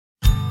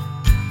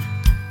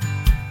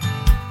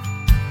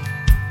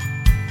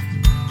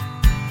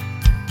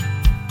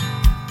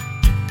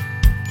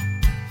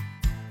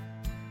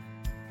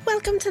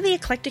Welcome to the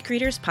Eclectic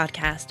Readers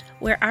Podcast,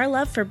 where our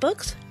love for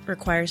books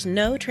requires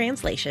no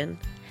translation.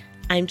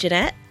 I'm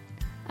Jeanette.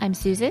 I'm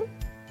Susan.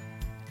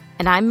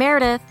 And I'm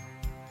Meredith.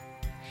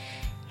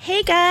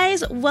 Hey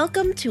guys,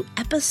 welcome to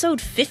episode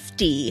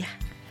 50.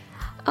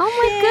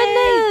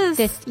 Oh my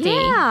goodness. 50.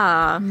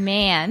 Yeah.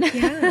 Man.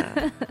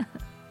 Yeah.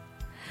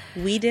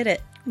 We did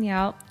it.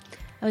 Yeah.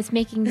 I was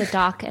making the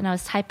doc and I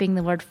was typing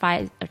the numbers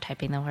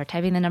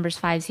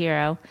 50.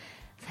 It's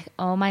like,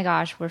 oh my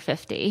gosh, we're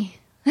 50.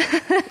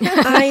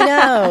 I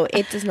know.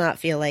 It does not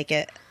feel like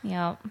it.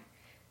 Yeah.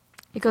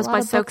 It goes by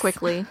so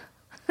quickly.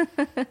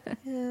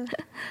 Yeah.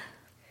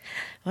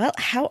 Well,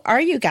 how are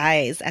you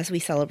guys as we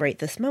celebrate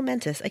this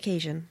momentous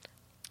occasion?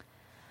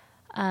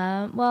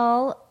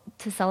 Well,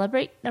 to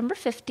celebrate number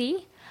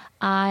 50,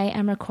 I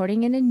am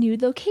recording in a new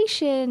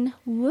location.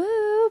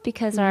 Woo!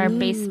 Because our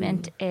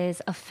basement is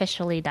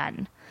officially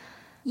done.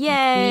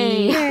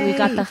 Yay! We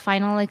got the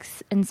final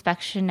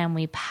inspection and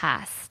we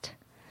passed.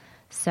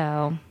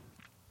 So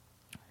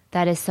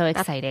that is so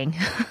exciting.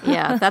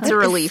 Yeah, that's a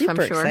relief, I'm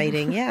super sure.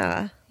 Exciting,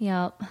 yeah.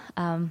 Yep.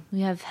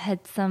 We have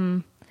had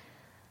some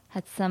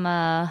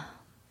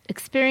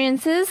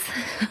experiences.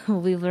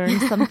 We learned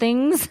some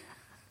things.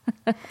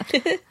 Oh,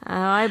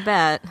 I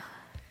bet.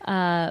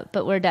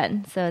 But we're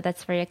done, so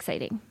that's very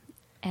exciting.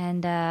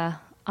 And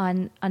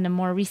on a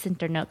more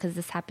recenter note, because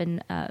this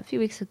happened a few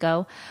weeks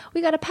ago, we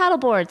got a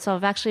paddleboard. So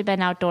I've actually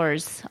been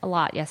outdoors a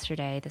lot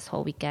yesterday, this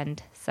whole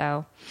weekend.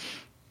 So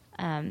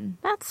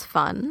That's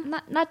fun.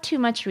 not too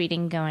much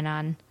reading going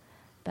on,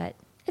 but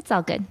it's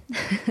all good.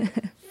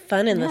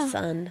 Fun in the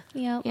sun.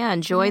 Yep. Yeah,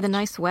 enjoy the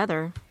nice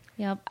weather.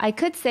 Yep. I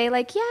could say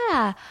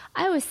I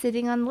was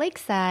sitting on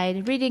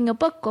lakeside reading a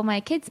book while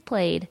my kids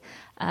played,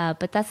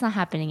 but that's not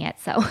happening yet.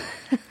 So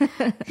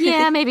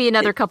Yeah, maybe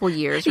another couple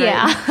years, right?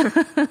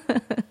 yeah.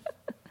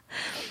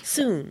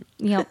 Soon.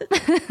 Yep.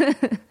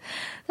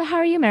 So how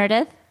are you,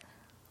 Meredith?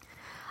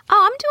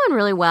 Oh, I'm doing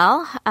really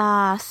well.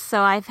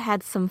 So I've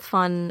had some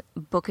fun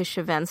bookish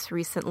events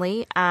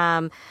recently.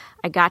 I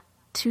got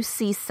to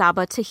see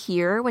Sabaa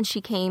Tahir when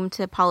she came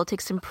to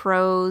Politics and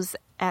Prose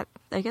at,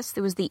 I guess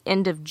it was the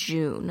end of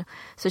June.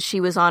 So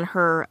she was on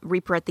her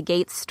Reaper at the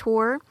Gates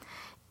tour,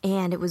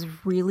 and it was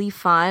really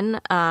fun.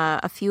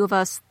 A few of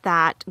us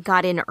that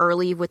got in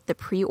early with the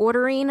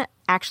pre-ordering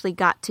actually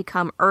got to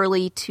come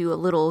early to a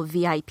little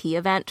VIP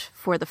event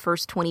for the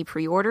first 20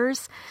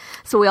 pre-orders.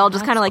 So we all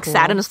just kind of cool.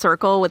 sat in a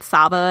circle with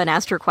Sabaa and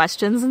asked her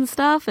questions and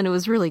stuff, and it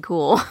was really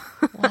cool.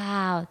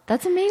 Wow,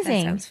 that's That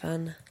amazing. sounds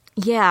fun.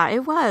 Yeah,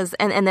 it was.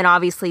 And then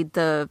obviously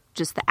the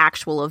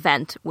actual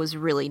event was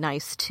really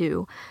nice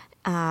too.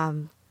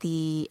 And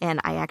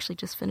I actually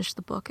just finished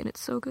the book and it's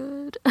so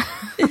good.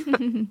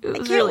 It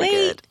was really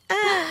wait.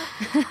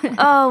 good.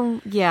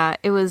 Oh, yeah,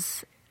 it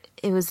was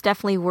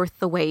definitely worth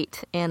the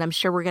wait, and I'm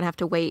sure we're going to have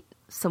to wait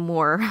some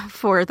more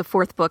for the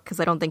fourth book because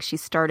I don't think she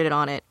started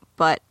on it,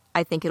 but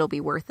I think it'll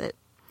be worth it.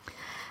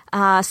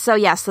 So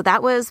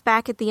that was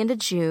back at the end of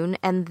June,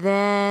 and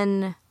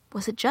then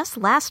was it just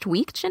last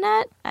week,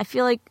 Jeanette? I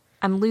feel like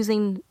I'm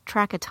losing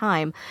track of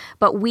time,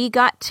 but we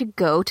got to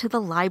go to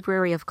the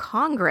Library of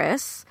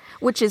Congress,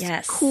 which is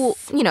cool,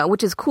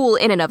 which is cool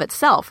in and of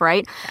itself,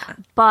 right? Yeah.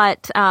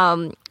 But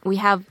we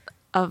have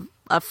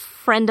a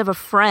friend of a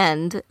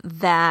friend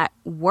that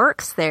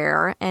works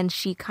there, and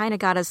she kind of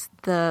got us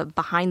the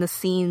behind the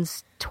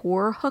scenes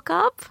tour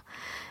hookup.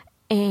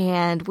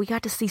 And we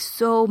got to see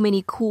so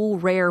many cool,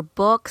 rare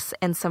books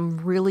and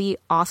some really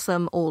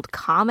awesome old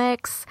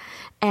comics.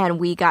 And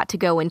we got to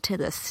go into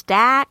the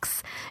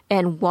stacks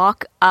and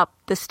walk up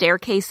the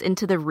staircase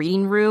into the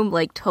reading room,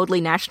 like totally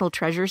National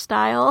Treasure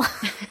style.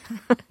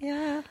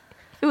 Yeah.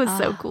 It was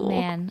so cool.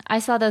 Man, I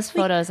saw those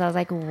photos. I was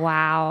like,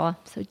 wow,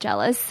 so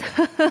jealous.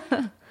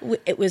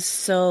 It was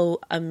so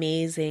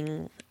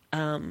amazing.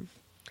 When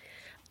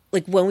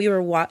we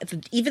were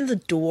even the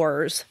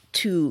doors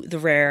to the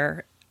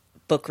rare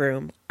book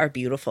room are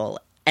beautiful.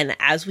 And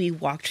as we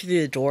walked through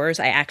the doors,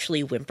 I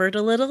actually whimpered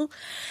a little.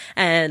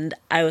 And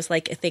I was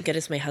like, thank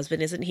goodness my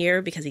husband isn't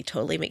here because he'd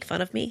totally make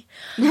fun of me.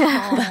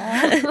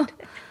 But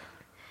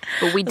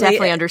we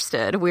definitely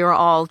understood. We were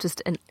all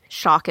just in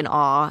shock and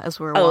awe as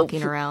we were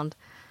walking around.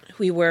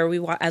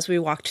 As we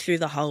walked through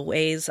the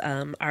hallways,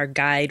 our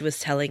guide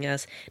was telling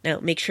us, now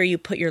make sure you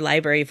put your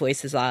library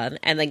voices on,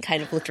 and then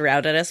kind of looked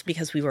around at us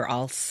because we were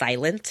all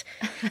silent.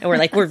 And we're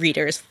like, we're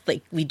readers.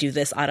 Like, we do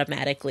this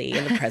automatically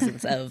in the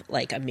presence of,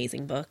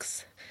 amazing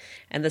books.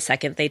 And the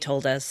second they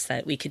told us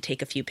that we could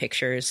take a few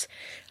pictures,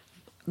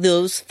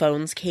 those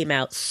phones came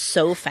out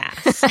so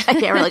fast.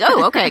 Yeah, we're like,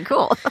 oh, okay,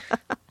 cool.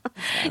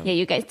 Yeah,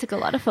 you guys took a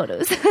lot of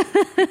photos.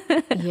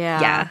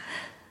 Yeah.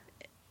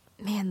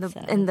 Man,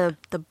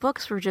 the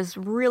books were just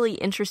really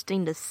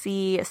interesting to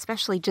see,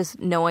 especially just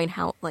knowing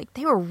how,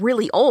 they were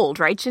really old,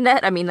 right,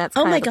 Jeanette? I mean, that's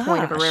kind of the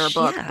point of a rare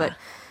book, but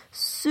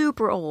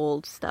super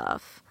old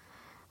stuff.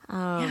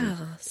 Yeah,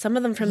 some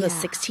of them from the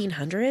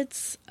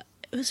 1600s.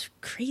 It was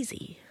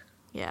crazy.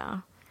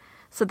 Yeah.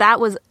 So that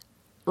was,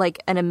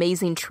 an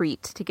amazing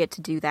treat to get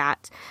to do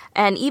that.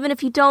 And even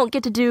if you don't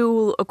get to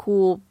do a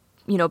cool,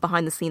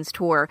 behind the scenes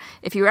tour.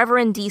 If you're ever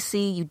in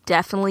DC, you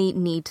definitely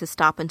need to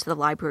stop into the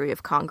Library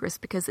of Congress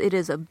because it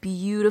is a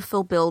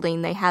beautiful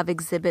building. They have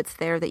exhibits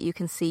there that you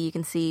can see. You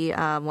can see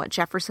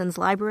Jefferson's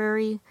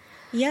Library.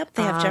 Yep,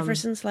 they have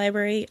Jefferson's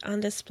Library on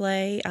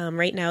display.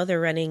 Right now, they're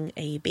running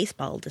a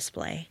baseball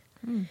display,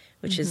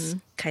 which is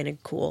kind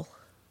of cool.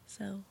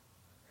 So,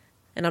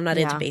 and I'm not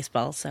into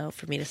baseball, so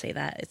for me to say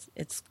that,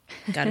 it's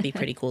got to be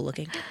pretty cool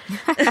looking.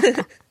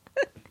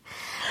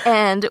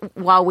 And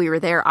while we were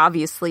there,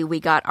 obviously, we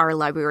got our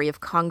Library of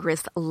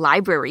Congress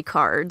library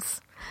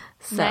cards.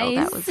 So nice.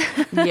 that was,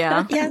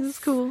 yeah, Yes. it was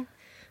cool.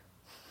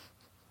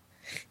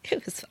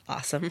 It was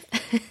awesome.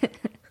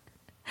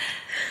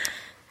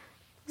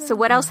 So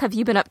what else have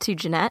you been up to,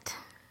 Jeanette?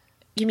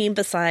 You mean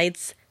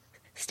besides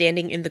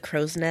standing in the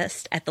crow's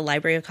nest at the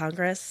Library of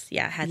Congress?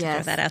 Yeah, I had to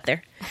throw that out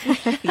there.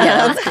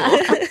 Yeah, that's cool.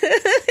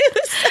 It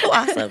was so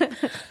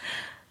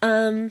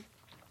awesome.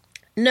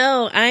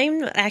 No,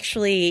 I'm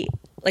actually,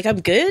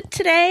 I'm good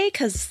today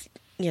because,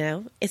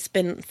 it's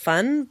been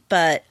fun,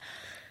 but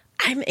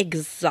I'm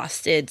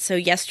exhausted. So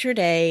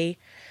yesterday,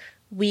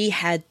 we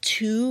had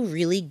 2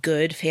 really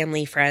good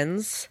family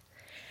friends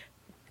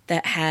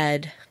that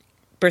had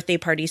birthday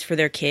parties for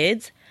their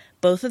kids.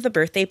 Both of the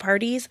birthday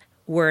parties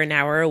were an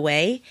hour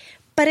away,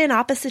 but in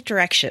opposite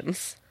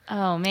directions.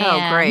 Oh, man.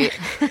 Oh, great.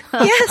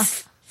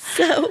 Yes.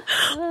 So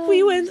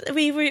we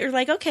were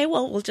like, okay,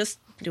 well, we'll just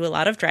do a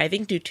lot of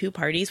driving, do 2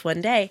 parties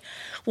one day.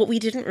 What we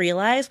didn't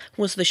realize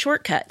was the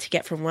shortcut to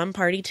get from one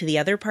party to the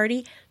other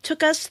party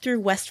took us through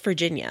West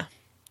Virginia.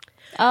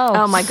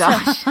 Oh my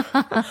gosh.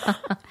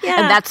 Yeah.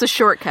 And that's a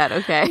shortcut,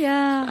 okay.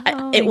 Yeah.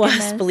 Oh, It my was,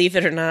 goodness. believe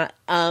it or not.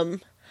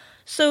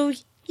 So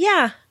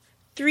yeah,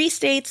 3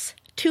 states,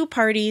 2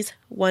 parties,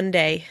 1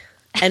 day,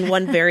 and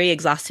 1 very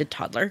exhausted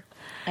toddler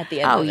at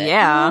the end Oh, of it.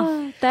 yeah.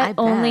 Oh, that I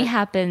only bet.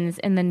 happens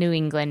in the New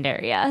England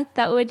area.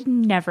 That would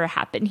never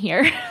happen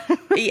here.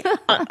 Yeah,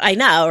 I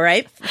know,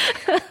 right?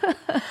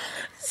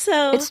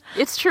 So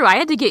It's true. I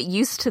had to get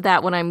used to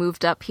that when I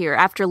moved up here.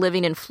 After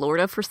living in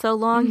Florida for so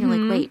long, you're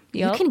like, wait,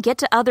 Yep. you can get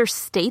to other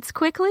states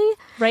quickly?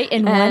 Right?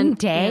 In one And-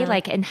 day,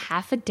 yeah. in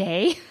half a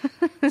day.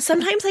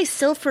 sometimes I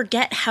still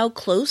forget how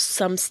close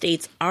some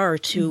states are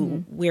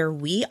to where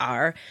we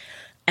are.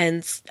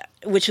 And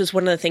which was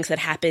one of the things that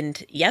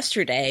happened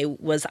yesterday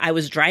was I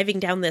was driving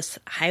down this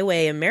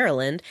highway in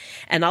Maryland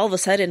and all of a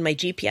sudden my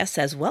GPS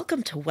says,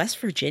 "Welcome to West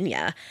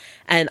Virginia."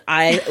 And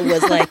I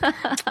was like,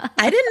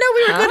 I didn't know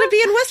we were going to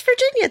be in West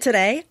Virginia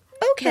today.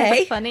 Okay.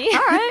 That's funny. All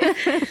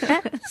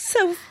right.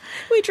 So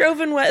we drove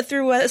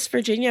through West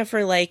Virginia for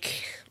I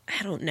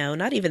don't know,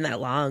 not even that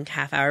long,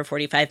 half hour,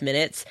 45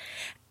 minutes.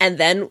 And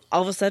then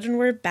all of a sudden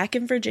we're back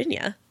in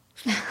Virginia.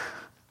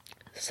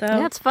 So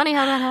Yeah, it's funny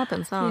how that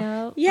happens, huh?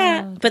 Yep.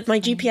 yeah, Oh, but my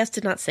GPS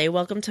did not say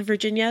welcome to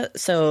Virginia,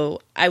 so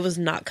I was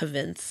not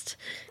convinced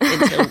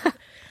until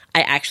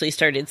I actually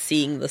started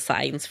seeing the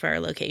signs for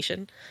our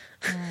location.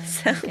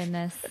 my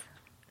goodness.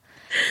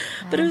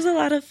 But it was a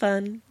lot of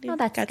fun. Oh,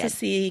 that's Got to good.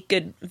 see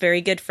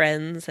very good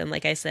friends, and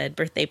like I said,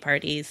 birthday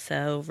parties,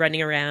 so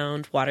running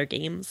around, water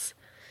games.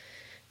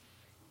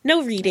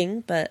 No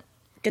reading, but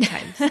good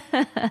times.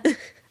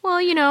 Well,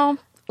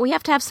 we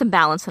have to have some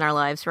balance in our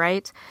lives,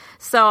 right?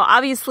 So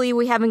obviously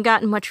we haven't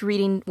gotten much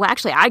reading. Well,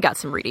 actually, I got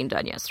some reading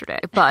done yesterday,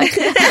 but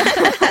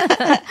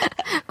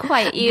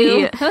Quiet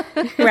you.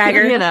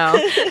 Bragger.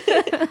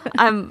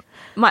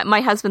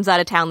 My husband's out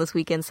of town this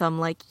weekend, so I'm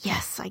like,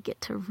 yes, I get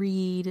to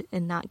read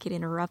and not get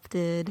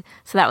interrupted.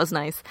 So that was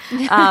nice.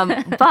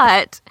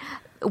 But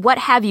what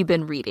have you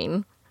been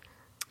reading?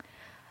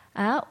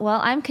 Well,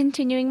 I'm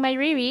continuing my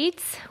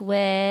rereads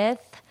with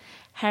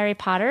Harry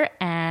Potter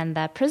and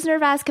the Prisoner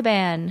of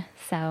Azkaban.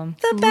 So,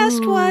 The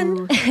best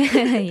one.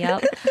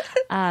 yep.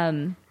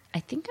 I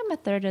think I'm a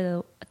third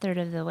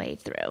of the way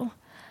through.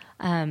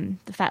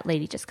 The fat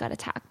lady just got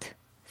attacked.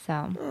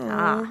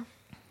 So,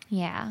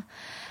 yeah.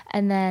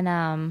 And then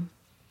I'm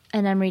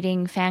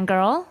reading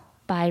Fangirl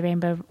by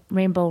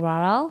Rainbow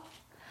Rowell.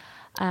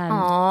 Oh,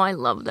 I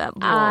love that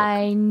book.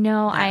 I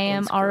know. I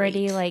am one's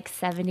already great.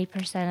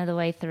 70% of the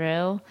way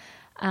through.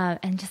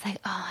 And just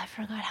I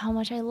forgot how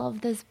much I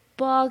love this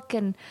book.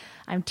 And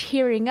I'm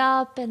tearing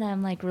up and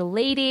I'm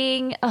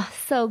relating. Oh,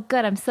 so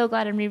good. I'm so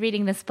glad I'm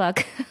rereading this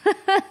book.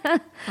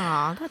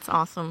 Aw, that's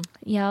awesome.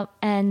 Yep.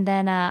 And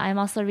then I'm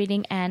also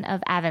reading Anne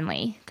of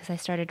Avonlea because I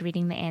started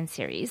reading the Anne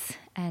series.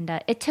 And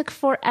it took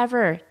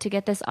forever to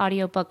get this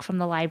audiobook from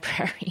the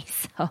library.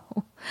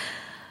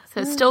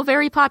 So it's still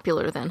very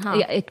popular then, huh?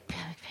 Yeah,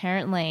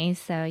 apparently.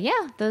 So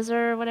yeah, those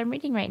are what I'm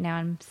reading right now.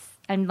 I'm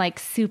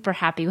super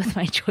happy with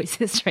my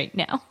choices right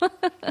now.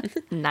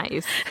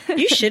 Nice.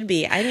 You should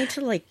be. I need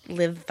to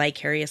live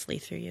vicariously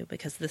through you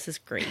because this is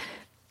great.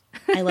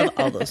 I love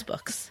all those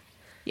books.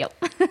 Yep.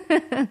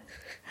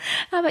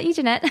 How about you,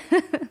 Jeanette?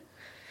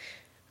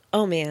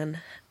 Oh man,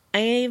 I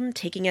am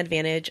taking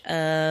advantage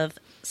of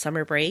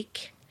summer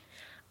break.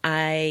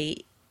 I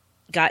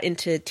got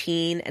into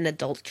teen and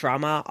adult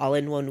drama all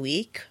in 1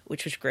 week,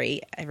 which was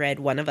great. I read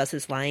One of Us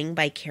is Lying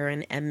by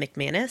Karen M.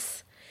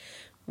 McManus,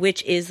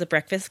 which is the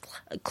Breakfast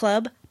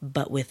Club,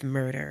 but with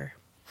murder.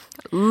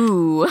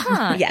 Ooh.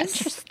 Huh, Yes.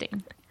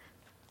 Interesting.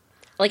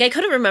 Like, I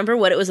couldn't remember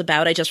what it was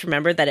about. I just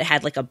remembered that it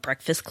had, like, a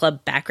Breakfast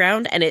Club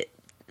background, and it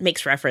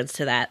makes reference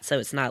to that. So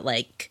it's not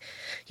like,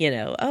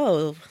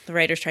 oh, the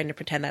writer's trying to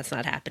pretend that's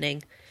not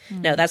happening.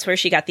 No, that's where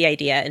she got the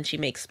idea, and she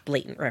makes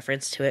blatant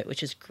reference to it,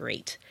 which is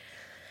great.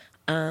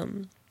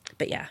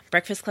 But yeah,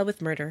 Breakfast Club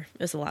with Murder.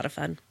 It was a lot of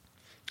fun.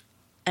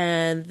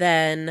 And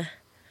then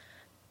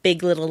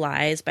Big Little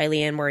Lies by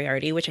Leanne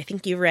Moriarty, which I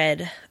think you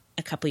read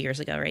a couple years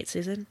ago, right,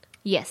 Susan?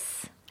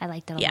 Yes, I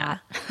liked it a Yeah.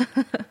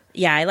 lot.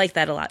 Yeah, I like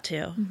that a lot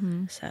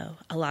too. So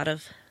a lot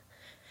of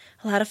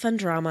fun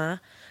drama.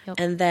 Yep.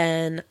 And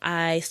then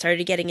I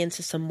started getting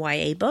into some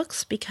YA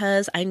books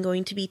because I'm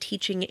going to be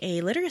teaching a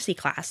literacy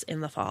class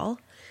in the fall.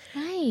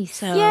 Nice.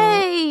 So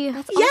Yay!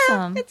 That's yeah,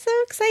 awesome. it's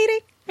so exciting.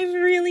 I'm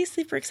really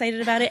super excited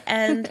about it.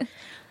 And,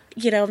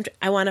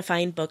 I want to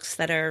find books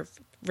that are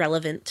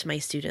relevant to my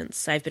students.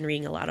 So I've been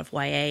reading a lot of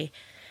YA.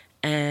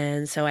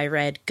 And so I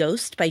read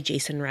Ghost by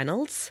Jason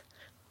Reynolds,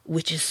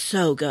 which is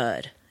so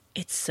good.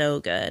 It's so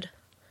good.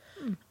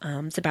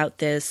 It's about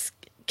this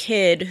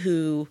kid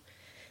who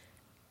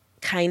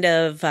kind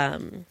of,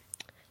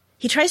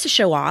 he tries to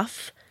show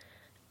off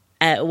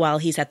while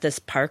he's at this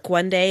park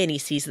one day, and he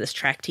sees this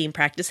track team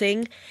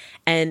practicing,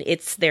 and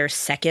it's their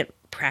second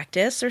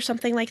practice or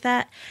something like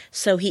that.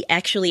 So he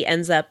actually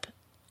ends up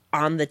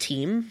on the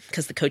team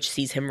because the coach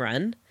sees him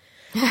run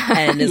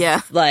and is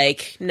Yeah.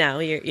 like, no,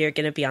 you're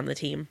going to be on the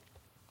team.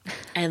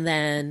 And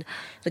then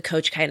the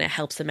coach kind of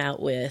helps him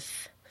out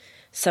with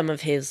some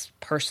of his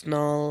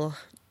personal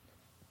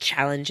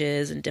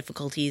challenges and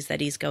difficulties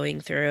that he's going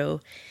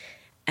through.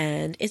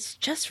 And it's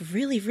just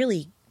really,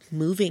 really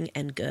moving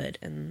and good,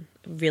 and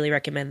really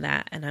recommend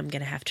that. And I'm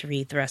going to have to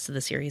read the rest of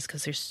the series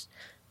because there's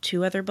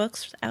 2 other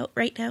books out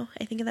right now,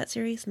 I think, in that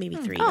series. Maybe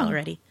 3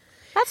 already.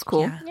 That's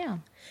cool. Yeah. Yeah.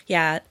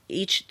 Yeah,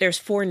 there's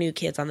 4 new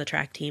kids on the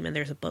track team, and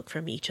there's a book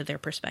from each of their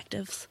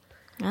perspectives.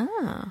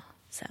 Ah.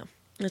 So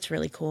it's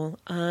really cool.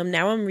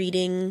 Now I'm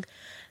reading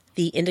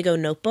The Indigo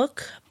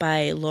Notebook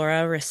by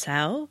Laura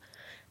Rousseau,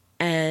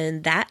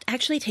 and that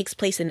actually takes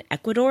place in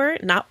Ecuador,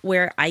 not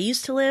where I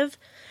used to live,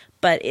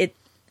 but it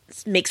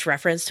makes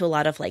reference to a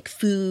lot of like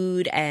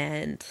food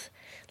and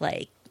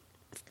like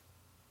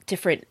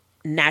different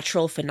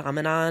natural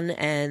phenomenon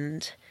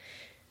and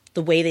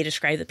the way they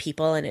describe the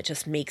people, and it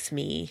just makes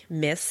me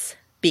miss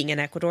being in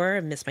Ecuador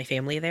and miss my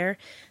family there.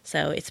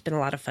 So it's been a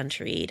lot of fun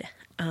to read.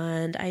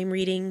 And I'm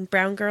reading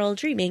Brown Girl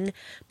Dreaming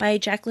by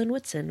Jacqueline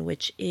Woodson,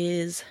 which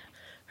is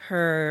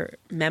her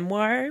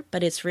memoir,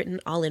 but it's written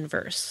all in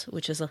verse,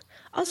 which is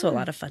also a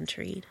lot of fun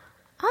to read.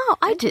 Oh,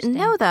 I didn't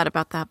know that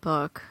about that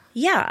book.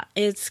 Yeah,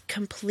 it's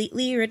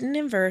completely written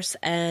in verse,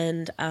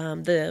 and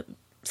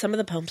some of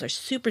the poems are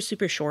super,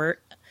 super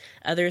short.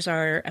 Others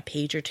are a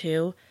page or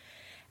 2.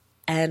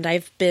 And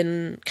I've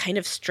been kind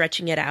of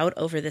stretching it out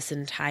over this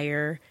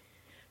entire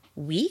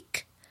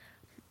week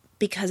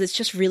because it's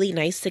just really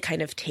nice to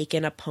kind of take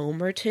in a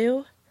poem or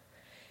 2.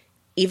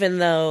 Even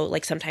though,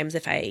 like, sometimes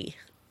if I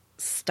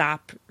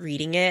stop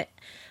reading it,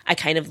 I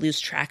kind of lose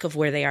track of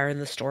where they are in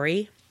the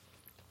story.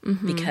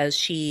 Because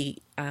she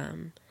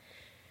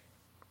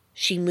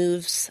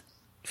moves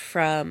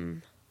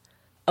from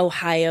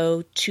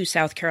Ohio to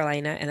South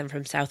Carolina, and then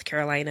from South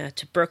Carolina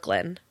to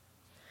Brooklyn.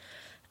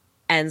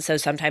 And so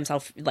sometimes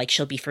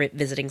she'll be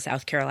visiting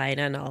South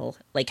Carolina, and I'll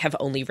have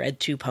only read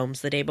 2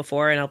 poems the day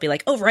before, and I'll be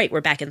like, oh, right, we're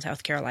back in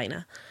South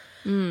Carolina.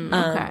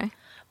 Okay.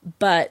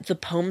 But the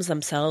poems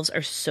themselves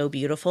are so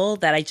beautiful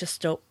that I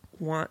just don't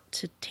want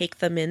to take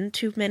them in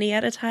too many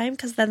at a time,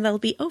 because then they'll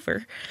be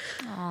over.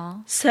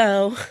 Aw,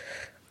 So,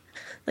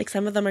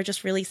 some of them are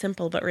just really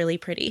simple but really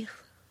pretty.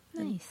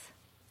 nice.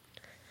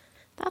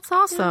 That's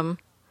awesome.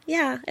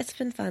 Yeah, it's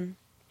been fun.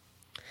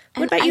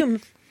 And What about you?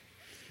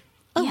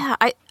 Yeah,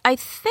 I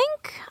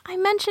think I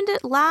mentioned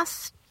it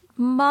last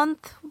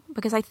month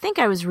because I think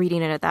I was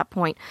reading it at that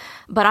point.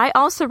 But I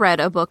also read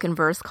a book in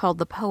verse called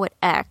The Poet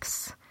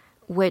X,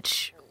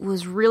 which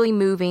was really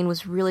moving,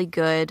 was really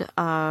good.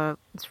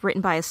 It's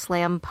written by a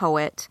slam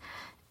poet,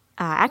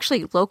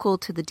 actually local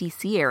to the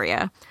DC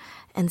area.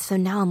 And so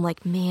now I'm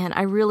like, man,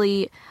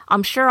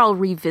 I'm sure I'll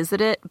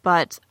revisit it,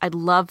 but I'd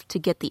love to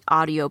get the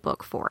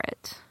audiobook for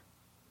it.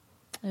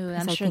 Ooh,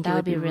 'Cause I'm I sure think that it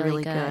would be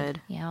really good.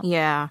 good. Yeah.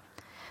 Yeah.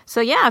 So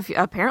yeah,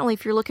 apparently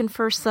if you're looking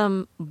for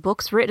some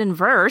books written in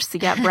verse, you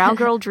got Brown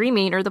Girl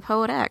Dreaming or The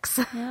Poet X.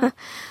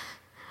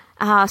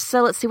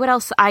 So let's see what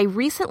else. I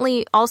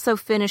recently also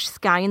finished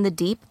Sky in the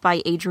Deep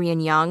by Adrienne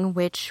Young,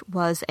 which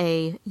was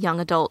a young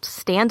adult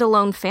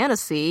standalone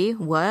fantasy.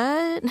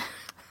 What?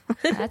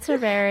 That's a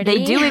rarity.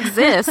 They do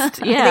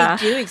exist. Yeah.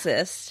 They do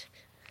exist.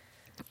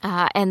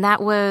 And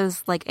that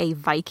was like a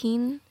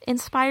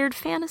Viking-inspired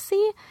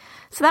fantasy.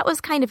 So that was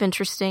kind of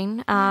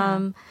interesting.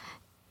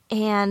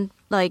 And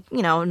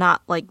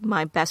not like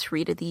my best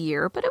read of the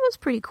year, but it was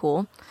pretty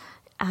cool.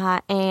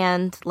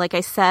 And like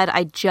I said,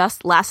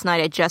 last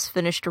night I just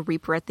finished A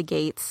Reaper at the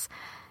Gates,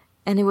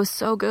 and it was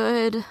so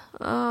good.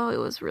 Oh, it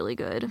was really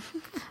good.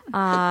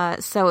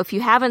 So if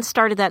you haven't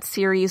started that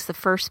series, the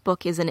first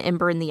book is An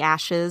Ember in the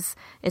Ashes.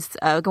 It's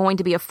going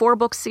to be a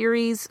 4-book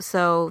series,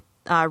 so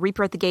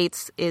Reaper at the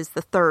Gates is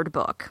the third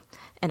book,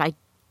 and I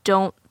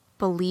don't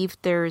believe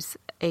there's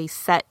a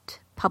set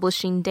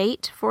publishing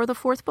date for the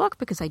fourth book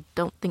because I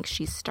don't think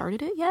she's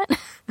started it yet.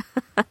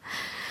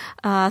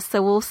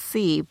 So we'll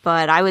see,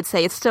 but I would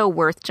say it's still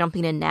worth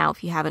jumping in now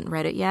if you haven't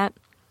read it yet.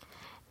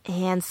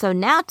 And so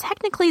now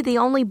technically the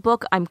only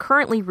book I'm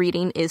currently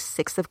reading is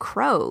Six of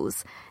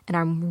Crows, and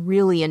I'm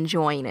really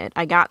enjoying it.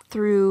 I got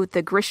through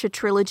the Grisha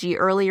trilogy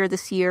earlier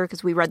this year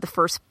because we read the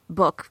first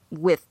book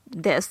with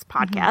this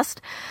podcast.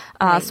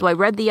 Right. So I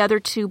read the other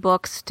two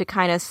books to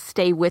kind of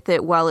stay with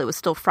it while it was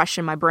still fresh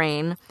in my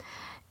brain.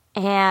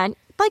 And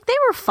like they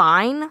were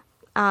fine.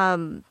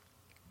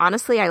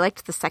 Honestly, I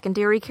liked the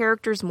secondary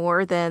characters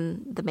more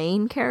than the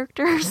main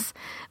characters,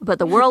 but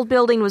the world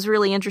building was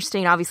really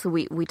interesting.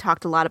 Obviously, we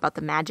talked a lot about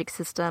the magic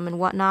system and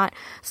whatnot,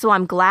 so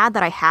I'm glad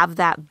that I have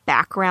that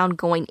background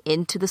going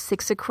into the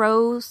Six of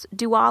Crows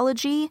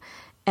duology,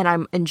 and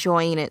I'm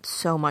enjoying it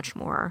so much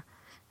more.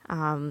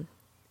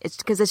 It's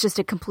because it's just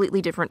a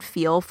completely different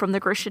feel from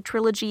the Grisha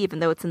trilogy, even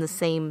though it's in the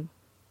same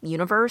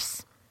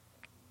universe.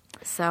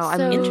 So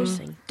I'm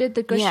interesting. Did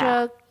the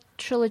Grisha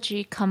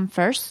trilogy come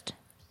first?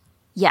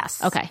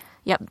 Yes. Okay.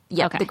 Yep.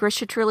 Okay. The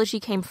Grisha trilogy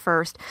came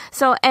first.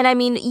 So, and I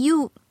mean,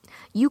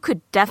 you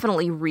could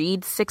definitely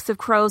read Six of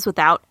Crows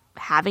without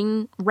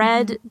having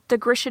read the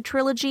Grisha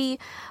trilogy,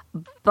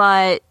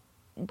 but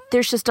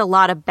there's just a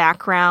lot of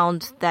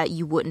background that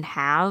you wouldn't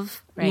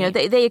have. Right. You know,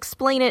 they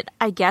explain it,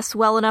 I guess,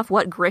 well enough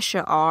what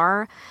Grisha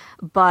are,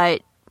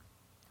 but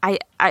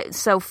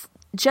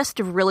just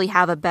to really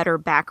have a better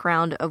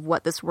background of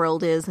what this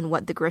world is and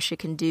what the Grisha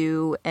can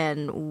do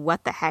and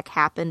what the heck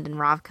happened in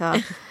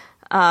Ravka.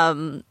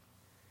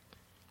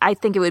 I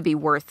think it would be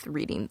worth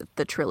reading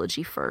the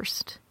trilogy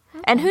first.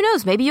 Okay. And who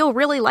knows, maybe you'll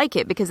really like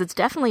it because it's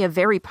definitely a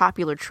very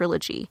popular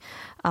trilogy.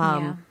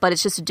 But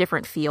it's just a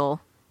different feel.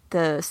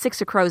 The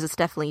Six of Crows is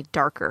definitely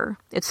darker.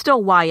 It's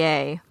still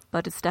YA,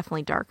 but it's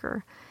definitely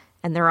darker.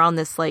 And they're on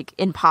this like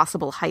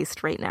impossible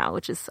heist right now,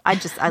 which is,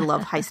 I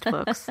love heist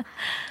books.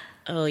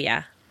 Oh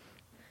yeah.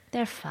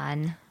 They're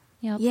fun.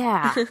 Yep.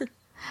 Yeah.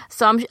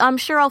 So I'm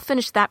sure I'll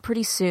finish that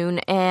pretty soon.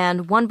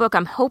 And one book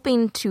I'm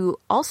hoping to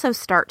also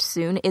start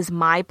soon is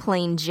My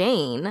Plain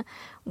Jane,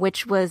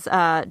 which was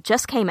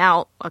just came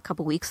out a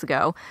couple weeks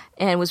ago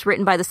and was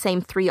written by the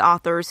same three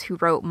authors who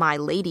wrote My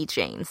Lady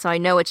Jane. So I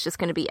know it's just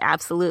going to be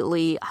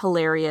absolutely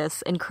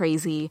hilarious and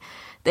crazy.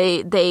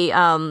 They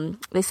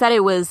said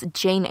it was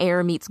Jane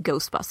Eyre meets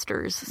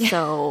Ghostbusters.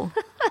 So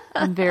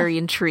I'm very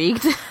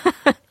intrigued.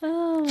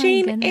 Oh,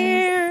 Jane goodness.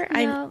 Eyre.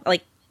 Yeah. I'm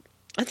like,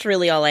 that's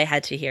really all I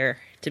had to hear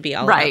to be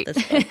all Right.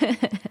 about this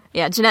book.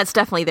 Yeah, Jeanette's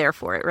definitely there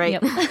for it,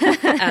 right?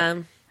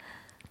 Yep.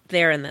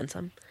 There and then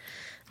some.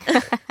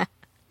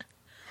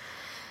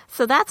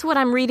 So that's what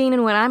I'm reading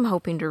and what I'm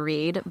hoping to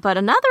read. But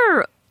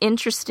another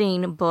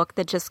interesting book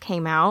that just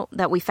came out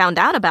that we found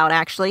out about,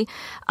 actually,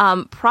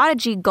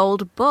 Prodigy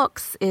Gold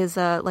Books is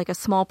like a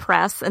small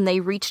press, and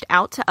they reached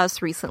out to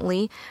us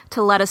recently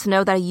to let us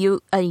know that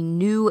a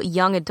new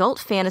young adult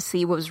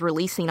fantasy was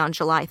releasing on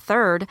July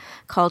 3rd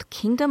called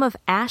Kingdom of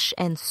Ash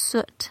and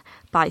Soot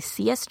by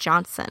C.S.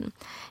 Johnson.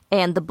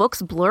 And the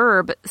book's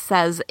blurb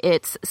says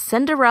it's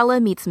Cinderella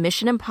meets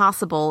Mission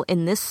Impossible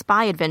in this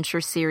spy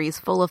adventure series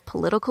full of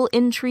political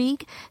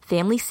intrigue,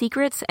 family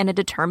secrets, and a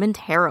determined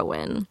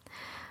heroine.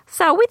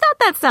 So we thought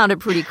that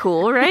sounded pretty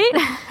cool, right?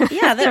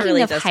 Yeah, that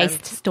really of does heist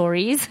sound...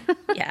 stories.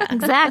 Yeah.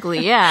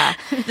 Exactly, yeah.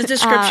 The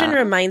description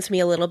reminds me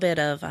a little bit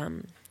of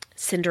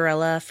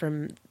Cinderella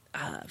from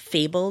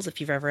Fables,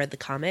 if you've ever read the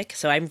comic.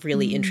 So I'm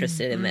really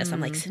interested in this. I'm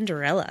like,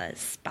 Cinderella is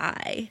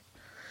spy.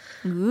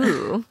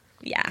 Ooh.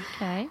 Yeah.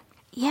 Okay.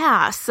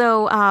 Yeah,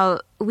 so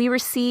we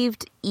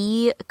received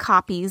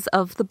e-copies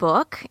of the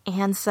book,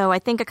 and so I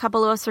think a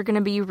couple of us are going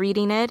to be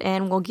reading it,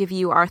 and we'll give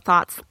you our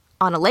thoughts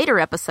on a later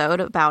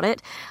episode about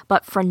it.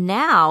 But for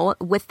now,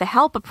 with the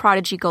help of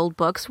Prodigy Gold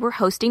Books, we're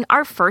hosting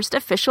our first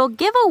official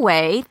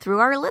giveaway through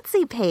our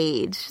Litzy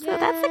page. So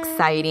that's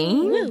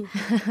exciting.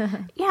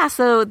 Yeah,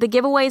 so the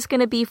giveaway is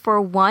going to be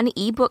for one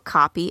ebook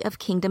copy of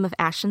Kingdom of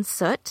Ash and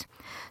Soot.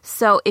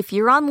 So if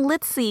you're on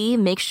Litzy,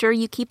 make sure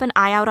you keep an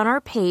eye out on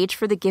our page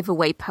for the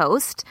giveaway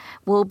post.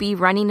 We'll be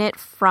running it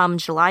from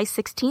July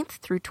 16th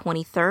through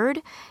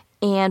 23rd.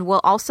 And we'll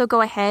also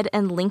go ahead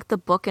and link the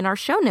book in our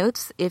show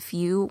notes if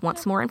you want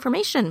some more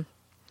information.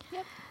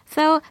 Yep.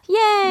 So,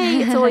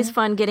 yay! It's always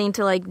fun getting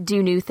to like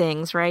do new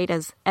things, right?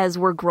 As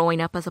we're growing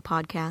up as a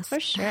podcast.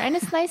 For sure. And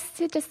it's nice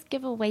to just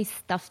give away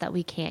stuff that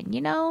we can, you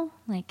know?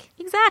 Like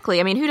Exactly.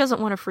 I mean, who doesn't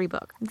want a free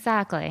book?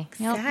 Exactly.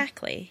 Yep.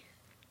 Exactly.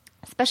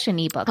 Especially an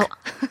ebook.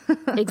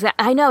 Oh,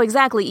 I know,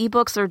 exactly.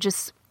 Ebooks are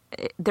just,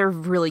 they're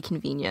really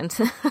convenient.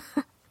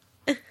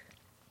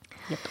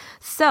 Yep.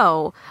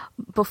 So,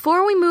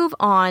 before we move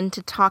on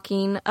to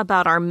talking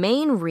about our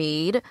main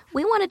read,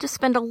 we wanted to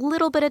spend a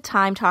little bit of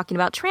time talking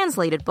about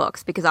translated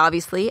books, because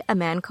obviously A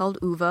Man Called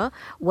Ove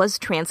was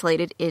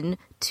translated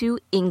into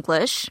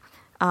English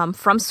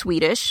from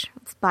Swedish.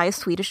 It's by a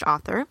Swedish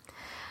author.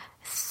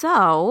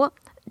 So,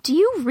 do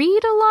you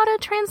read a lot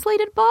of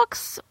translated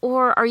books,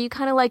 or are you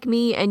kind of like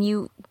me and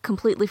you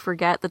completely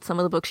forget that some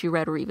of the books you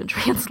read were even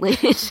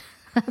translated?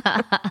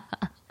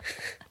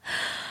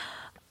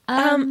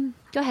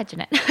 Go ahead,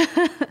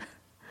 Jeanette.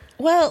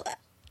 Well,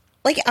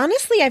 like,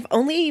 honestly, I've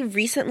only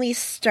recently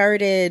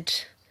started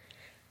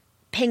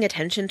paying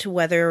attention to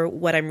whether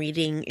what I'm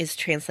reading is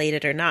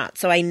translated or not.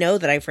 So I know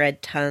that I've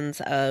read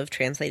tons of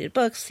translated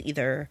books,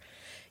 either,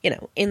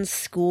 in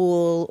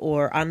school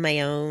or on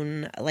my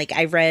own. Like,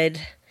 I read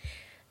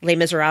Les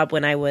Miserables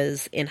when I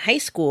was in high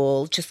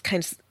school,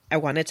 I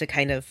wanted to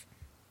kind of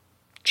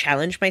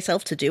challenge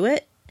myself to do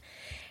it.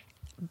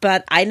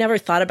 But I never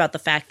thought about the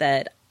fact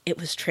that it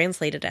was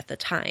translated at the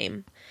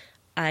time.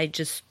 I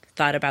just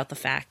thought about the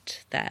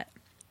fact that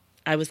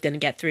I was going to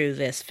get through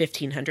this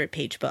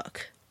 1,500-page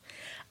book.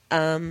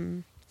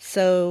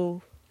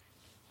 So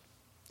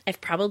I've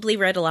probably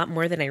read a lot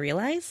more than I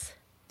realize.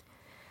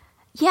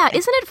 Yeah,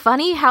 isn't it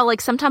funny how,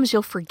 like, sometimes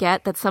you'll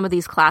forget that some of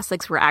these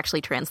classics were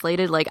actually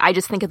translated? Like, I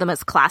just think of them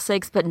as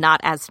classics, but not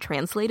as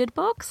translated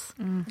books.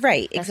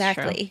 Right, That's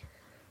exactly. True.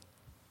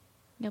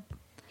 Yep.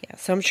 Yeah,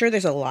 so I'm sure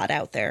there's a lot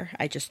out there.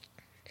 I just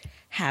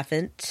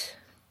haven't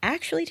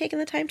actually taken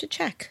the time to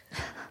check.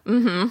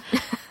 Well,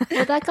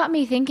 that got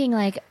me thinking,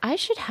 like, I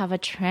should have a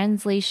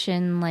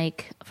translation,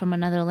 like, from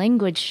another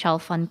language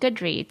shelf on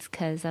Goodreads,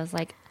 because I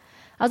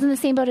was in the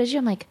same boat as you.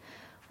 I'm like,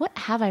 what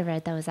have I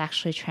read that was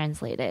actually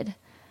translated?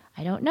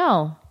 I don't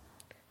know.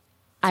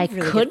 I really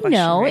good could question,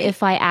 know right?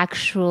 if I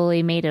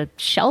actually made a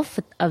shelf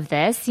of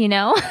this,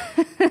 Yeah,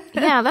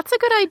 that's a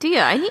good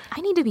idea.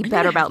 I need to be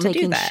better have about to do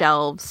making that.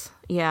 shelves.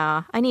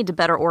 Yeah, I need to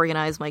better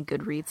organize my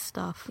Goodreads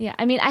stuff. Yeah,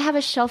 I mean, I have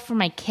a shelf for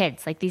my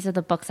kids. Like, these are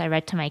the books I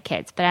read to my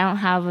kids, but I don't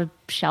have a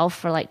shelf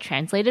for, like,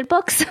 translated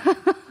books.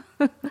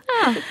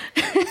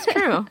 It's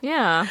true.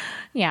 Yeah.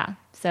 Yeah,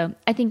 so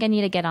I think I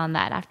need to get on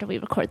that after we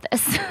record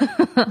this.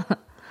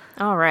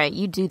 All right,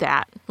 you do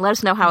that. Let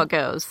us know how it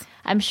goes.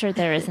 I'm sure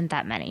there isn't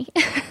that many.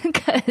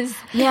 Because,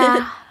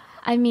 Yeah.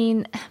 I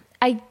mean,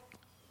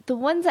 the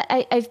ones that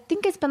I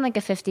think it's been like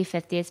a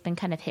 50-50. It's been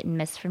kind of hit and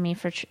miss for me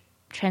for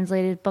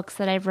translated books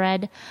that I've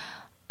read.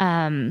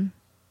 And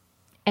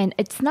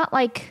it's not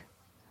like,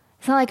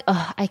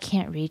 oh, I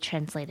can't read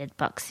translated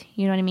books.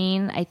 You know what I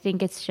mean? I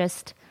think it's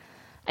just,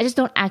 I just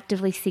don't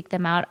actively seek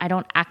them out. I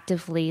don't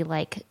actively,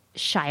 like,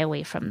 shy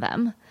away from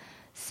them.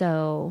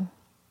 So,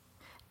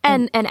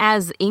 And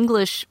as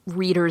English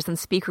readers and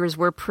speakers,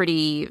 we're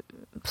pretty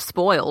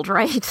spoiled,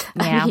 right?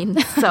 Yeah. I mean,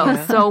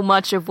 so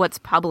much of what's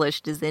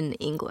published is in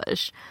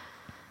English.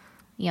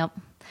 yep.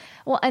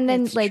 Well, and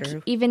then, It's like,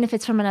 true. even if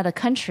it's from another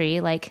country,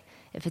 like,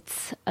 if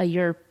it's a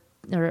Europe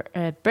or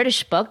a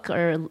British book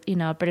or,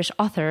 a British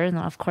author, then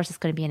of course it's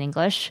going to be in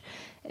English.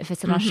 If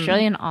it's an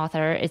Australian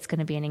author, it's going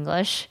to be in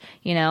English,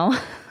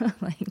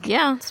 like,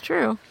 Yeah, it's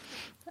true.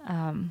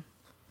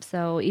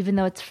 so even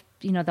though it's,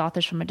 the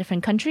author's from a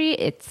different country,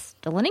 it's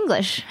still in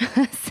English.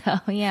 So,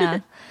 yeah,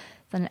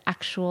 it's an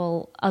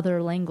actual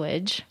other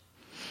language.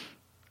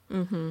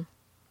 Mm-hmm.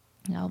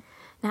 Yep.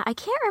 Now, I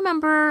can't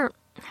remember.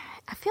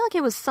 I feel like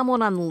it was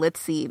someone on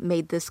Litzy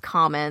made this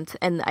comment,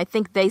 and I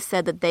think they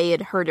said that they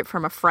had heard it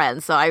from a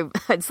friend. So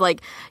it's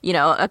like,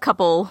 a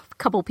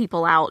couple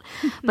people out,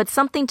 but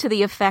something to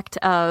the effect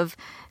of,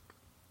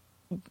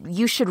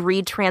 you should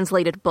read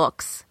translated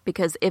books,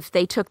 because if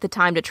they took the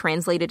time to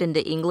translate it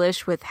into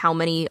English with how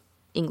many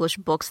English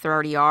books there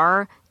already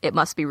are, it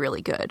must be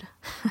really good.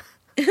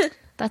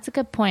 That's a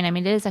good point. I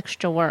mean, it is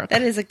extra work.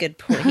 That is a good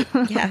point.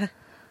 Yeah.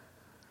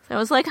 So I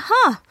was like,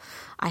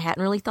 I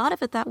hadn't really thought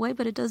of it that way,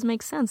 but it does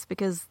make sense,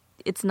 because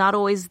it's not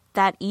always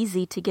that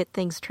easy to get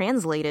things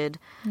translated.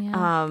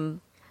 Yeah.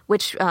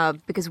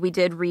 Because we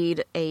did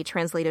read a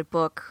translated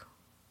book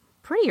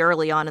pretty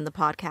early on in the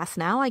podcast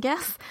now, I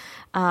guess,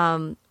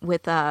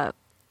 with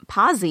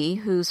Pasi,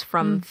 who's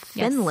from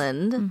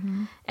Finland.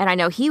 Mm-hmm. And I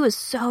know he was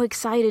so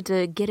excited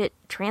to get it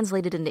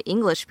translated into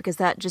English, because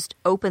that just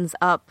opens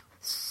up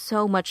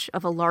so much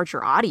of a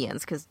larger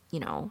audience, because,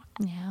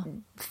 Yeah.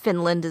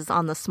 Finland is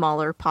on the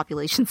smaller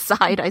population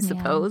side, I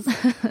suppose.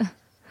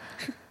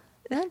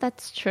 Yeah,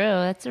 that's true.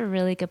 That's a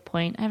really good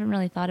point. I haven't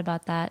really thought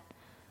about that.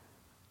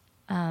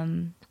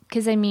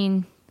 Because, I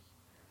mean,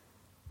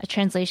 a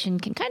translation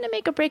can kind of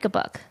make or break a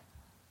book.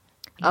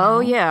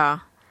 Oh, yeah.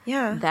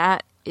 Yeah.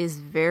 That is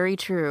very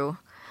true.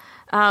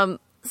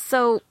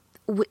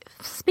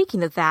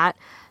 Speaking of that,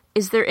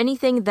 is there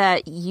anything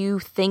that you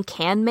think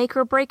can make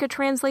or break a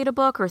translated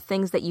book, or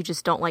things that you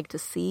just don't like to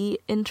see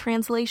in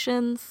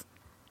translations?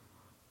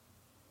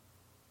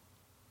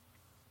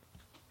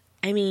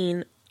 I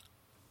mean,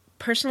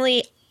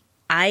 personally,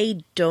 I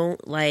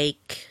don't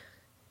like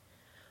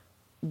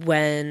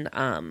when,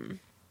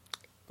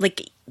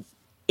 like,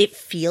 it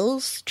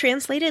feels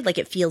translated, like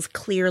it feels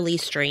clearly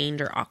strained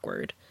or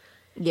awkward.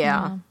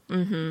 Yeah.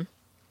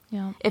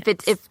 Yeah.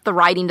 If the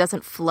writing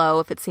doesn't flow,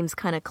 if it seems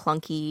kind of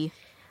clunky.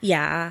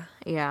 Yeah.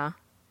 Yeah.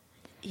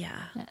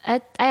 Yeah.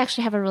 I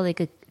actually have a really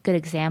good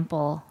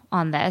example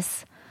on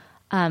this.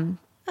 Oh.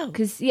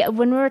 Because,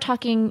 when we were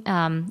talking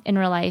in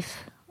real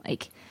life,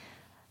 like,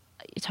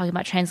 you're talking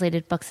about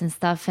translated books and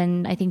stuff,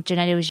 and I think,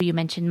 Jeanette, it was you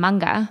mentioned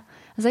manga.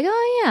 I was like,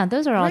 oh, yeah,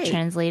 those are all Right.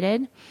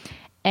 translated.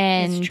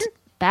 And It's true.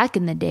 back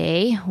in the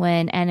day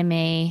when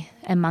anime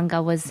and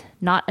manga was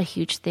not a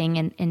huge thing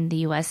in the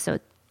US, so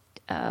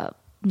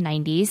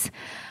 90s,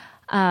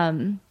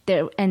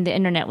 there, and the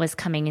internet was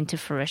coming into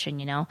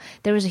fruition,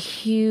 there was a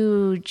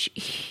huge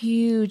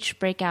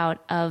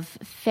breakout of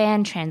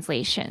fan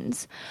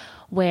translations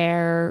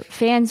where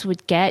fans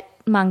would get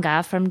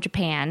manga from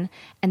Japan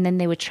and then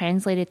they would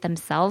translate it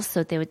themselves.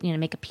 So they would,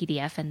 make a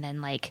PDF and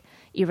then like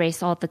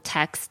erase all the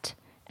text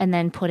and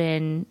then put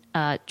in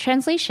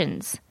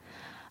translations.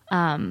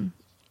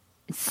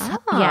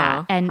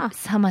 Yeah, and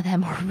some of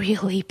them were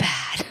really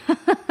bad.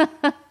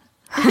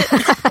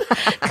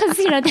 Because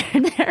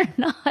they're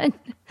not.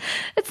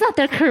 It's not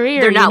their career.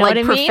 They're not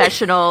like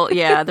professional.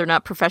 Yeah, they're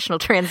not professional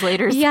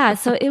translators. Yeah,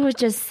 so it would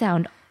just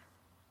sound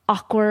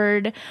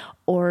awkward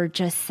or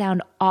just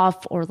sound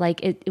off, or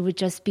like it would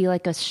just be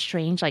like a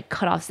strange like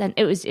cut off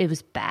sentence. It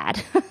was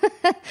bad.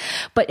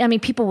 But I mean,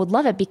 people would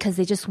love it because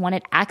they just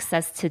wanted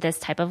access to this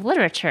type of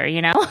literature,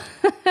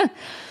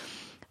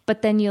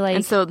 But then you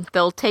and so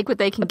they'll take what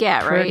they can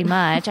get, right? Pretty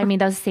much. I mean,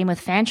 that was the same with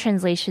fan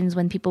translations.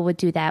 When people would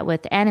do that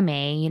with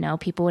anime,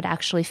 people would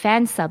actually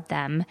fan sub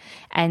them,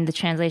 and the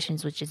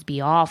translations would just be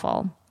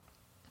awful.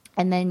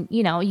 And then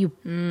you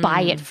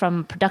buy it from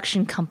a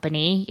production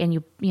company, and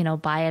you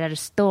buy it at a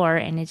store,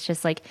 and it's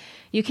just like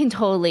you can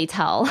totally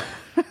tell.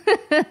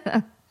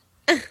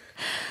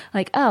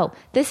 Like, oh,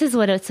 this is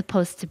what it's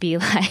supposed to be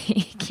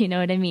like. You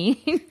know what I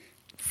mean?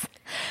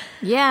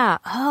 Yeah.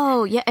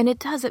 Oh, yeah. And it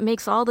does. It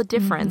makes all the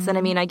difference. And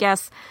I mean, I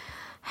guess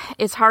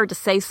it's hard to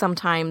say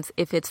sometimes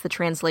if it's the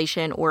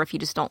translation or if you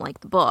just don't like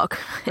the book,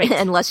 right.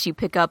 Unless you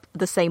pick up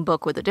the same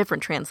book with a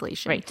different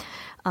translation. Right.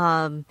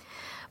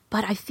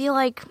 But I feel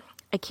like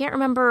I can't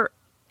remember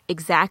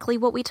exactly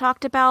what we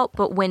talked about,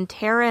 but when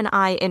Tara and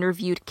I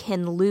interviewed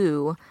Ken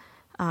Liu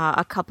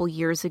a couple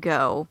years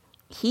ago,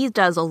 he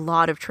does a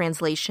lot of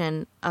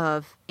translation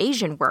of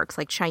Asian works,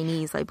 like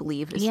Chinese, I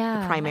believe, is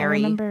the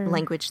primary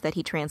language that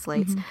he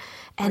translates. Mm-hmm.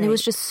 And It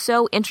was just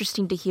so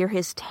interesting to hear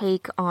his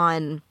take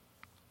on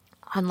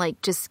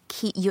like just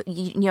keep you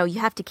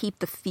have to keep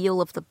the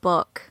feel of the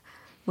book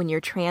when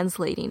you're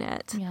translating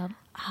it. Yeah.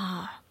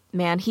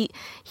 Man,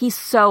 he's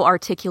so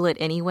articulate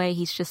anyway.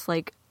 He's just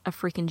like a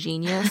freaking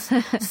genius.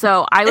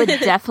 So I would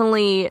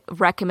definitely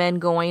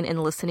recommend going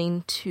and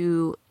listening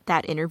to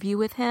that interview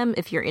with him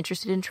if you're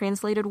interested in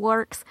translated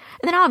works.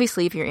 And then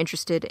obviously if you're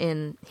interested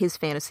in his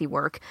fantasy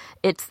work,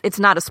 it's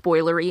not a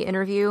spoilery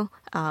interview,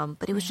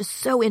 but it was just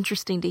so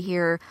interesting to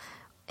hear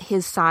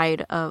his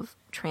side of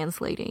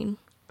translating.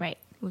 Right.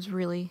 It was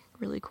really,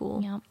 really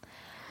cool. Yeah.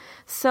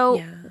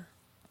 So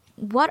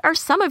what are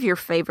some of your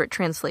favorite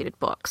translated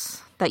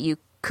books that you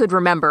could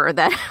remember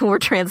that were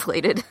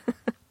translated?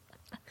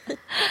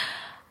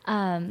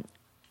 Well,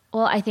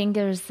 I think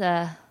there's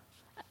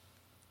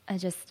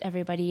just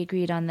everybody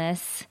agreed on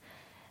this,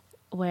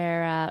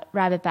 where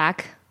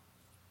Rabbitback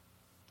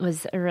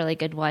was a really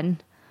good one.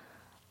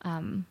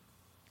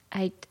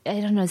 I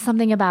don't know,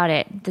 something about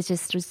it that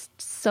just was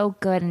so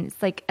good, and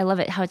it's like I love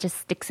it how it just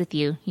sticks with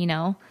you,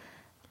 Yeah,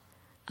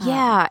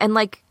 and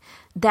like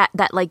that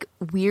like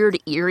weird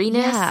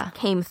eeriness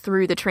came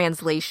through the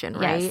translation,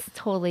 right? Yes,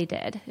 totally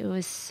did. It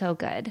was so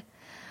good.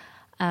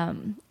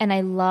 And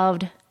I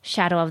loved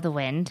Shadow of the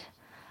Wind.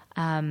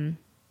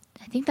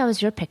 I think that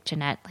was your pick,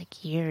 Jeanette,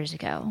 like years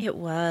ago. It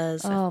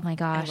was. Oh my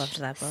gosh. I loved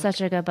that book. Such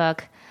a good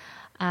book.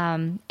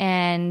 And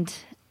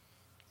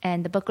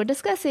the book we're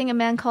discussing, A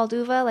Man Called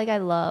Uva, like I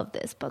love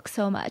this book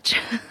so much.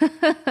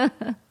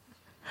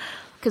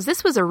 Because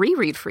this was a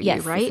reread for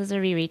you, right? Yes, this was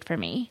a reread for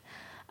me.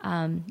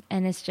 And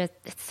it's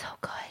so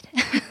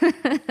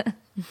good.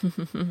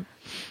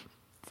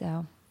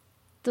 So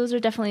those are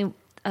definitely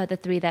the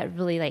three that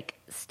really like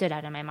stood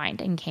out in my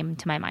mind and came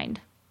to my mind.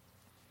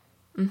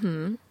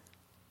 Mm-hmm.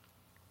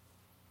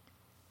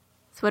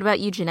 So what about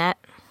you, Jeanette?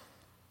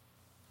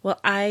 Well,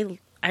 I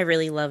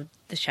really loved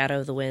The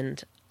Shadow of the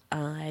Wind.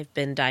 I've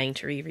been dying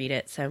to reread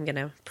it, so I'm going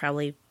to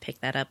probably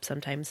pick that up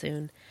sometime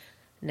soon,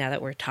 now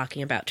that we're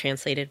talking about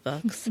translated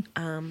books.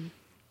 I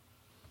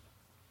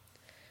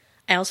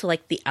also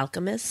like The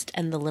Alchemist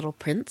and The Little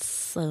Prince,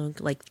 so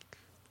like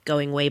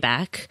going way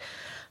back.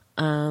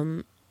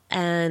 And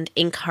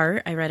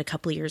Inkheart, I read a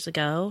couple years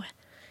ago,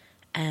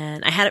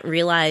 and I hadn't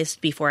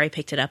realized before I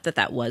picked it up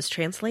that was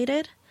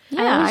translated.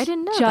 Yeah, I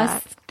didn't know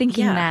that. Just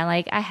thinking that,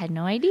 like, I had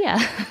no idea.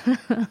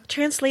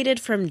 Translated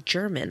from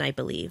German, I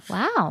believe.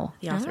 Wow.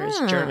 The author is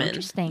German.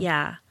 Interesting.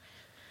 Yeah.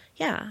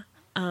 Yeah.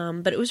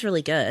 But it was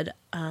really good.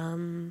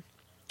 And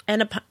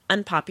an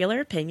unpopular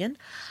opinion,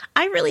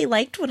 I really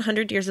liked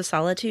 100 Years of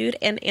Solitude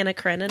and Anna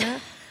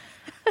Karenina.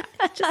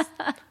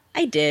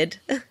 I did.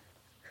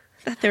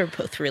 Thought they were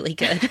both really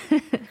good.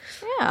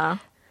 Yeah.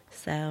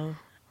 So,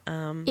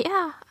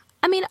 yeah.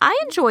 I mean, I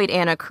enjoyed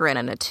Anna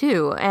Karenina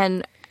too,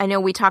 and I know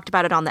we talked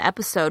about it on the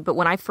episode, but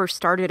when I first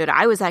started it,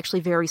 I was actually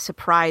very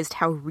surprised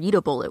how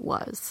readable it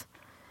was.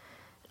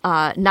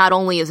 Not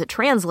only is it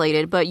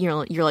translated, but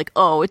you're like,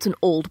 oh, it's an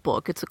old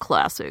book, it's a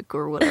classic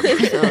or whatever,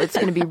 so it's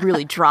going to be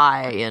really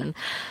dry,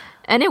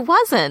 and it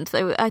wasn't.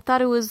 I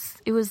thought it was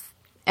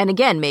And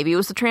again, maybe it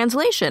was the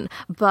translation,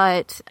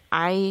 but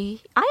I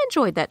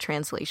enjoyed that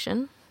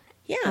translation.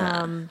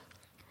 Yeah.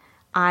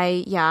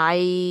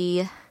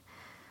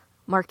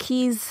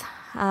 Marquise,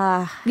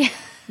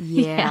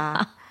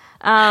 yeah.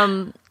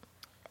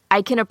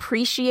 I can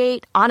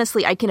appreciate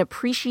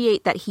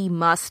that he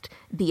must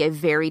be a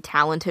very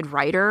talented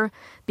writer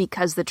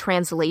because the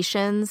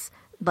translations,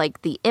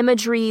 like the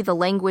imagery, the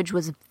language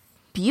was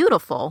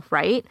beautiful,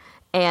 right?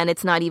 And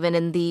it's not even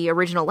in the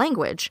original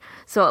language.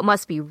 So it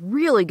must be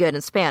really good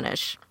in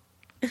Spanish.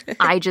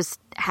 I just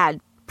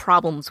had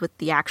problems with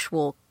the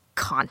actual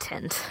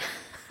content.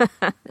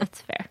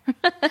 That's fair.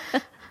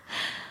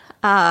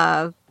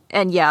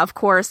 And yeah, of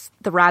course,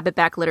 the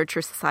Rabbitback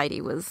Literature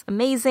Society was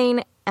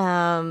amazing.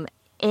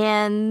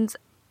 And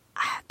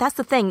that's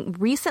the thing.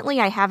 Recently,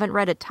 I haven't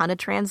read a ton of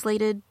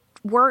translated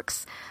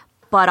works,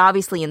 but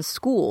obviously in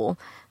school,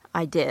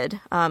 I did.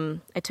 I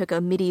took a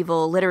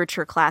medieval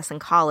literature class in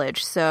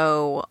college,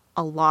 so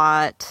a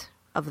lot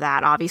of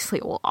that, obviously,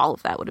 well, all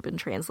of that would have been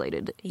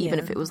translated, even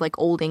if it was like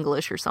Old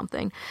English or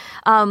something.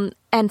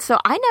 And so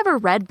I never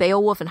read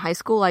Beowulf in high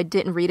school. I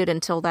didn't read it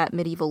until that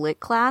medieval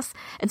lit class.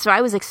 And so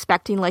I was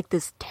expecting like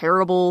this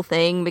terrible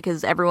thing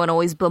because everyone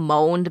always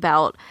bemoaned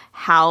about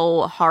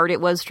how hard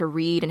it was to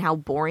read and how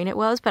boring it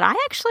was. But I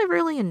actually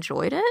really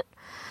enjoyed it.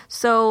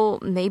 So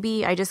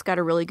maybe I just got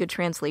a really good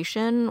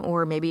translation,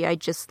 or maybe I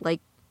just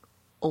like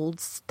old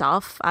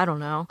stuff. I don't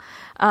know.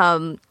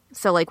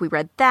 So like we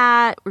read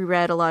that, we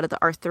read a lot of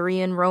the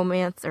Arthurian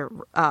romance or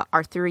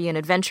Arthurian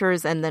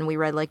adventures, and then we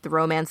read like the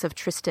Romance of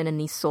Tristan and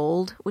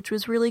Isolde, which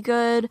was really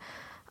good.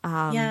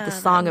 The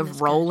Song of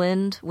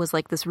Roland was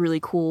like this really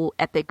cool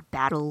epic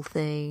battle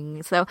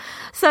thing. So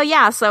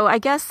I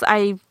guess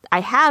I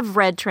have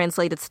read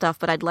translated stuff,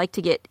 but I'd like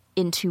to get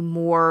into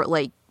more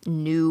like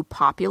new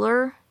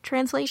popular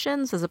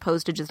translations as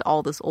opposed to just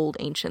all this old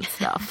ancient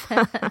stuff.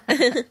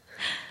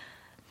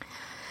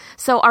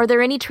 So are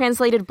there any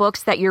translated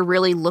books that you're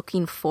really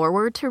looking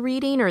forward to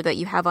reading or that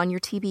you have on your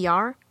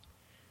TBR?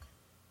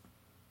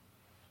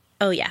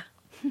 Oh, yeah.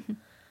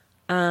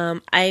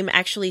 I'm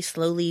actually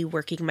slowly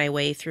working my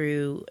way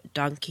through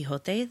Don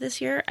Quixote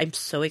this year. I'm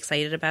so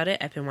excited about it.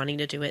 I've been wanting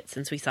to do it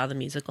since we saw the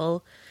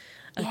musical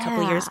a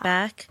couple years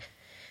back.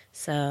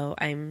 So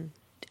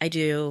I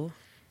do,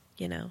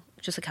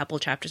 just a couple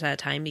chapters at a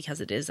time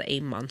because it is a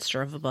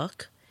monster of a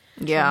book.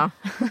 Yeah.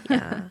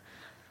 Yeah.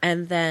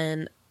 And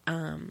then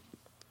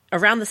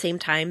around the same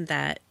time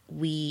that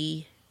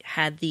we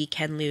had the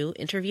Ken Liu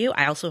interview,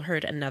 I also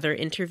heard another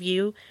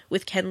interview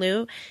with Ken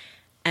Liu.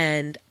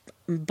 And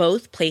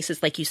both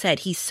places, like you said,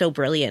 he's so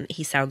brilliant.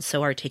 He sounds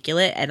so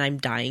articulate, and I'm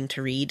dying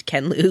to read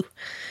Ken Liu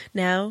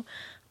now.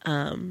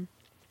 And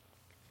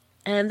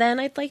then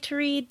I'd like to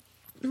read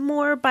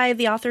more by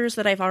the authors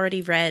that I've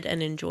already read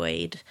and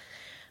enjoyed,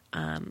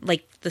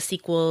 like the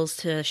sequels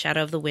to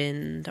Shadow of the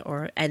Wind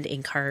and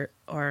Inkheart,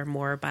 or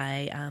more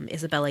by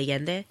Isabel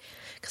Allende,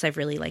 because I've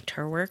really liked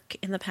her work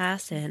in the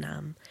past,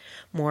 and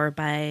more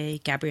by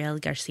Gabriel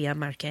Garcia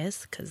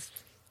Marquez, because,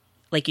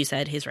 like you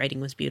said, his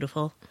writing was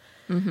beautiful.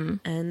 Mm-hmm.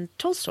 And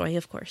Tolstoy,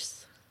 of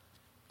course.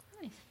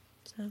 Nice.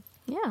 So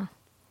yeah.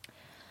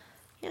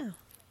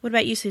 What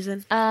about you,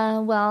 Susan?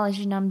 Well, as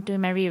you know, I'm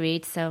doing my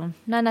reread, so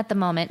none at the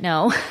moment.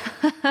 No.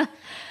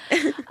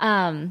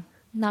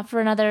 Not for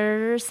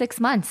another 6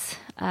 months.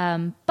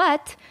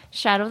 But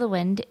Shadow of the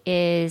Wind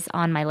is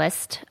on my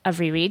list of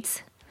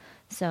rereads.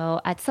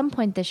 So at some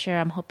point this year,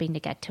 I'm hoping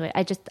to get to it.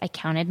 I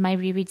counted my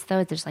rereads,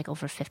 though. There's like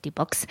over 50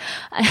 books.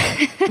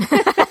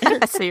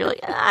 So you're like,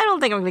 I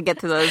don't think I'm going to get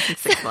to those in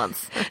 6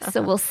 months.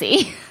 So we'll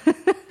see.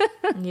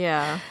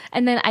 Yeah.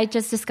 And then I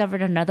just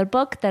discovered another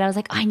book that I was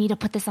like, I need to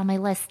put this on my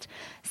list.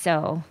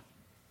 So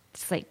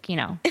it's like,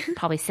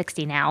 probably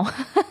 60 now.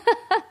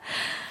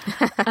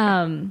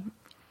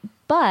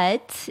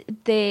 But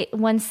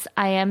once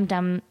I am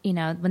done,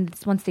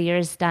 once the year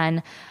is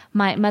done,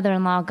 my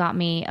mother-in-law got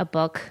me a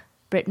book.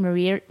 Britt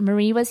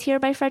Marie was here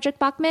by Frederick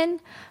Bachman.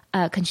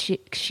 Cause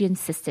she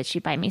insisted she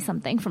buy me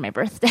something for my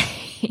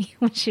birthday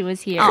when she was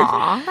here.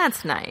 Aw,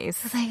 that's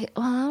nice. I was like,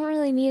 well, I don't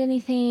really need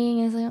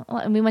anything. I was like, well,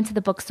 and we went to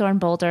the bookstore in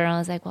Boulder, and I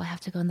was like, well, I have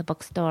to go in the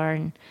bookstore,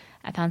 and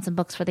I found some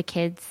books for the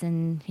kids,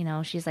 and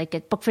she's like,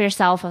 get a book for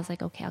yourself. I was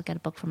like, okay, I'll get a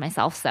book for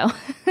myself. So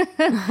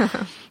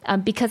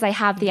because I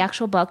have the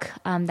actual book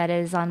that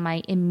is on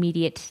my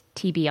immediate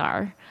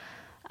TBR,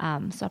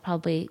 so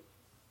I'll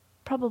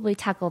probably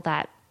tackle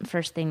that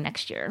first thing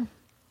next year.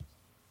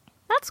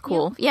 That's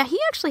cool. Yep. Yeah, he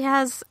actually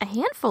has a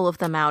handful of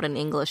them out in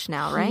English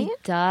now, right? He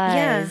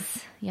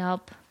does. Yeah.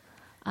 Yep.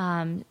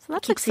 So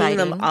that's keep exciting.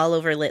 seeing them all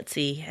over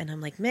Litzy, and I'm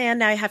like, man,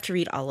 now I have to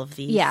read all of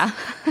these. Yeah.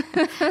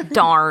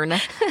 Darn.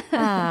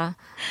 Yeah.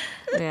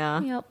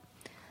 Yep.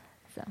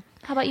 So,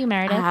 how about you,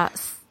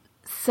 Meredith?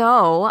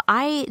 So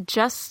I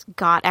just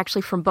got,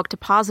 actually from Book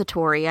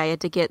Depository, I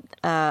had to get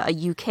a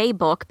UK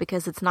book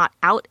because it's not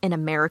out in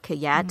America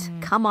yet.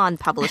 Come on,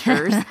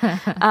 publishers.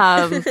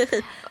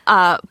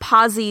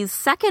 Pazzi's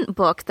second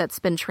book that's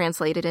been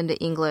translated into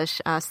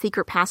English,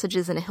 Secret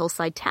Passages in a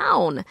Hillside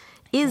Town,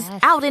 is Yes.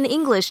 out in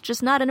English,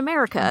 just not in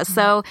America.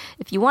 So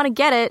if you want to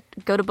get it,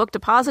 go to Book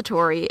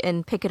Depository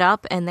and pick it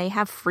up, and they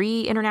have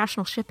free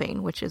international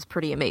shipping, which is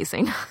pretty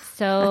amazing.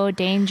 So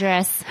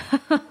dangerous.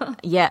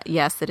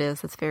 Yes, it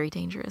is. It's very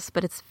dangerous,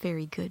 but it's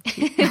very good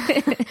too.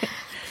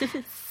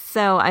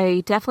 So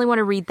I definitely want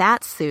to read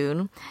that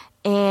soon.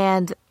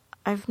 And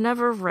I've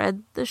never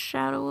read The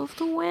Shadow of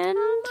the Wind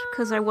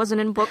because I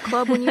wasn't in book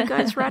club when you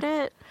guys read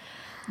it.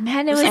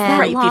 Man, it was Like that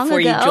right long before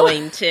ago. you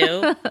joined,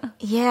 too.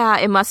 Yeah,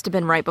 it must have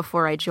been right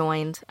before I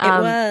joined. It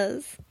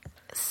was.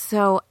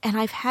 So, and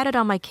I've had it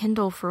on my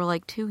Kindle for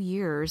like 2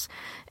 years,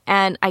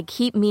 and I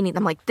keep meaning,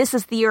 I'm like, this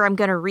is the year I'm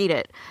going to read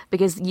it.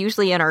 Because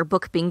usually in our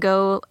book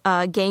bingo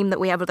game that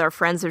we have with our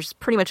friends, there's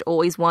pretty much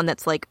always one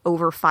that's like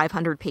over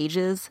 500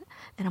 pages.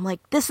 And I'm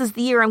like, this is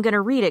the year I'm going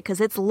to read it because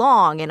it's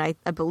long, and I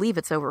believe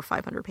it's over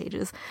 500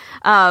 pages.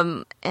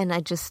 And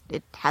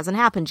it hasn't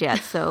happened yet.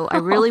 So I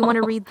really want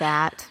to read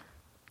that.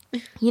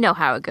 You know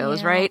how it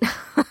goes, Yeah. right?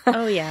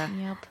 Oh, yeah.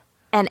 Yep.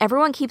 And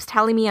everyone keeps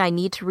telling me I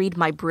need to read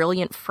My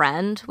Brilliant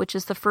Friend, which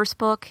is the first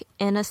book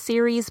in a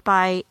series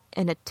by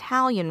an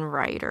Italian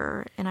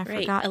writer. And I Right.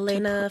 forgot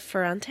Elena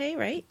Ferrante,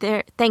 right?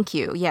 there. Thank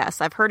you. Yes,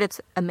 I've heard it's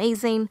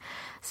amazing.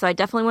 So I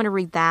definitely want to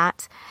read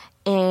that.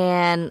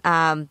 And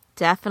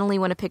definitely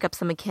want to pick up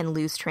some of Ken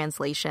Liu's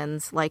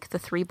translations, like The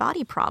Three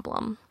Body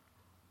Problem.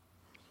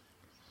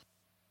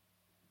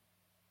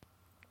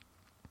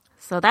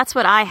 So that's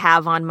what I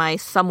have on my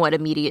somewhat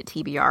immediate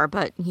TBR,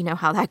 but you know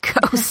how that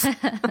goes.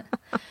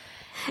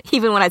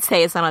 Even when I'd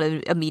say it's not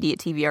an immediate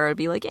TBR, it'd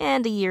be like,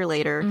 and a year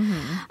later.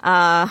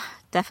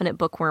 Definite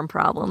bookworm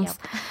problems.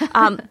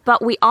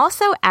 But we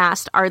also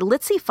asked our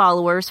Litzy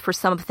followers for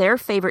some of their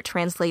favorite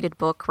translated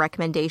book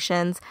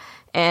recommendations.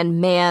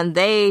 And man,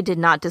 they did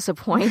not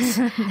disappoint.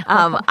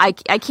 I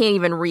can't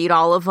even read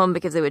all of them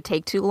because it would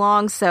take too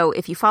long. So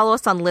if you follow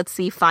us on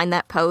Litzy, find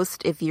that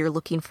post if you're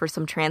looking for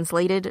some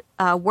translated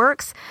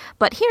works.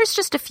 But here's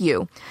just a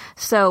few.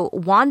 So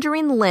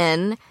Wandering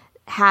Lynn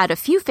had a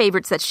few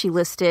favorites that she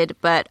listed,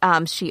 but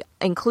she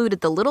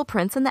included The Little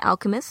Prince and The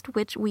Alchemist,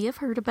 which we have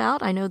heard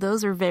about. I know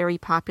those are very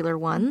popular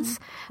ones.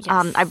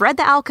 Yes. I've read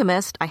The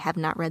Alchemist. I have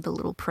not read The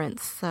Little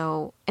Prince.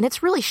 And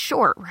it's really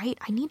short, right?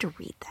 I need to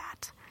read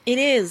that. It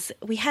is.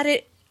 We had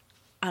it.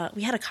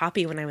 We had a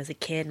copy when I was a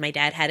kid. My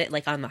dad had it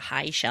like on the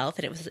high shelf,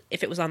 and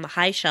if it was on the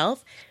high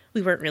shelf,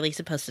 we weren't really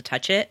supposed to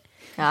touch it.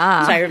 So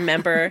I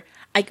remember,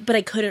 but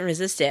I couldn't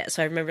resist it.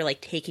 So I remember like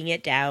taking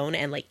it down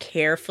and like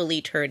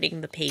carefully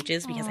turning the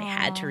pages because I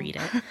had to read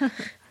it,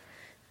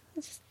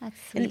 That's and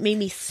sweet. it made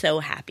me so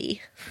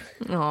happy.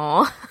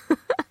 Aw.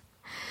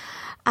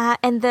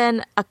 And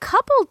then a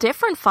couple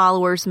different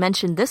followers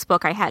mentioned this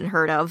book I hadn't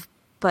heard of,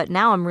 but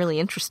now I'm really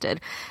interested.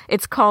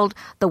 It's called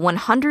The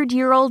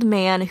 100-Year-Old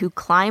Man Who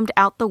Climbed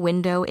Out the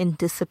Window and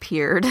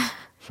Disappeared.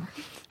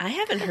 I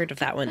haven't heard of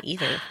that one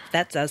either.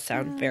 That does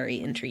sound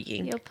very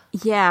intriguing. Yep.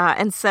 Yeah,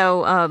 and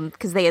so,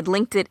 because they had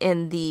linked it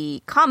in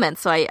the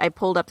comments, so I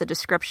pulled up the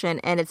description,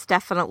 and it's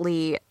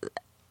definitely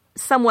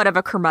somewhat of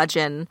a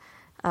curmudgeon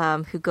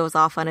who goes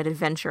off on an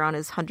adventure on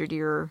his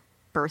 100-year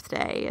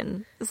birthday,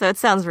 and so it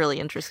sounds really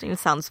interesting. It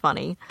sounds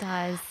funny. It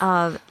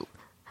does.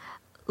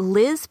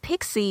 Liz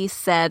Pixie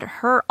said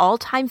her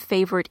all-time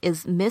favorite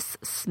is Miss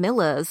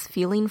Smilla's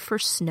Feeling for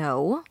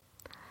Snow.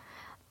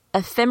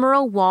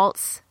 Ephemeral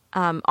Waltz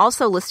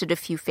also listed a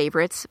few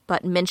favorites,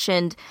 but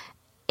mentioned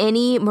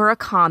any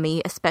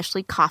Murakami,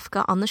 especially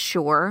Kafka on the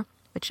Shore,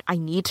 which I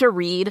need to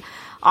read.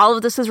 All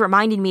of this is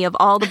reminding me of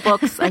all the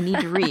books I need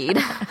to read.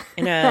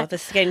 I know,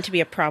 this is getting to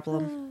be a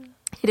problem.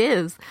 It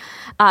is.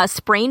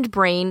 Sprained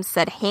Brain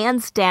said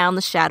hands down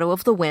The Shadow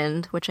of the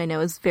Wind, which I know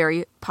is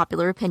very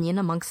popular opinion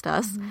amongst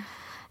us.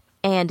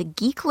 And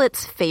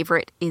Geeklet's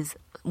favorite is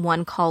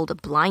one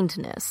called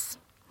Blindness.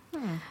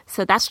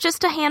 So that's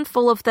just a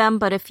handful of them,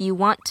 but if you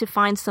want to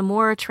find some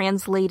more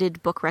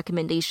translated book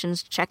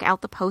recommendations, check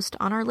out the post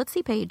on our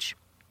Litzy page.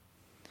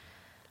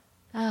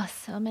 Oh,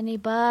 so many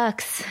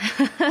books.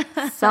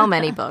 So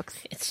many books.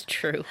 It's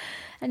true.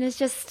 And it's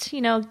just,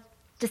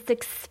 just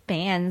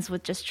expands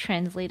with just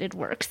translated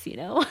works,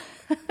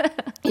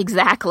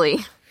 Exactly.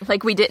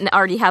 Like we didn't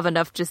already have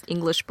enough just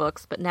English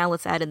books, but now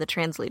let's add in the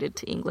translated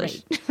to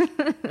English.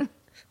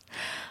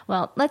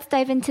 Well, let's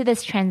dive into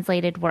this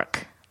translated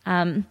work.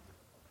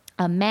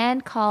 A Man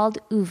Called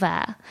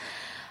Uva.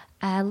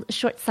 A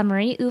short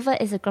summary.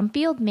 Uva is a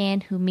grumpy old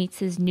man who meets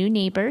his new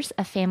neighbors,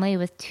 a family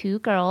with 2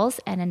 girls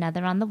and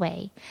another on the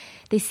way.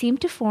 They seem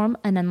to form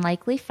an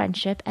unlikely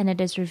friendship, and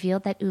it is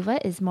revealed that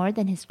Uva is more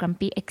than his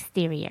grumpy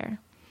exterior.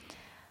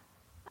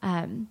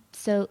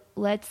 So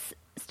let's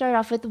start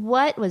off with,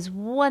 what was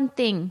one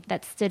thing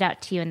that stood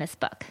out to you in this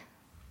book?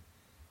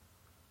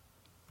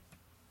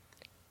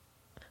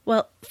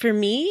 Well, for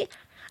me,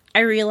 I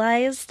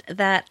realized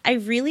that I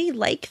really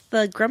like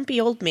the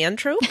grumpy old man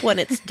trope when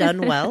it's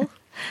done well.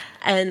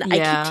 And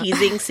Yeah. I keep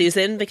teasing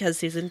Susan because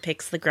Susan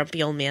picks the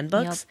grumpy old man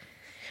books.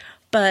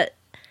 But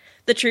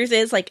the truth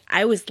is, like,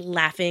 I was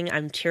laughing,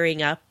 I'm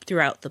tearing up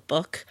throughout the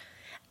book.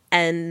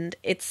 And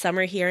it's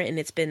summer here, and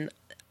it's been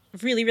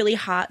really, really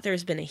hot.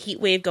 There's been a heat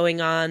wave going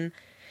on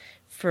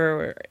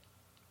for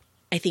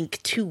I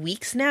think 2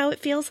 weeks now, it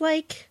feels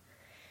like.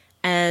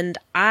 And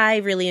I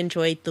really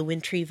enjoyed the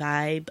wintry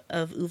vibe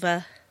of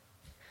Uwe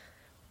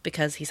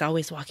because he's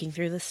always walking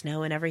through the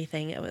snow and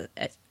everything.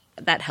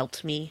 That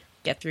helped me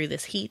get through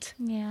this heat.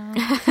 Yeah.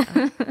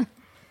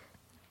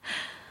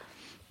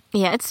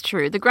 Yeah, it's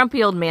true. The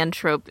grumpy old man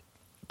trope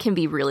can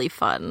be really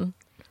fun.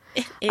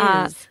 It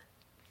is.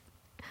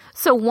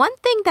 So one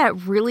thing that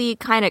really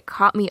kind of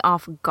caught me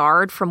off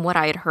guard from what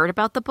I had heard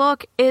about the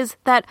book is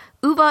that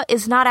Uwe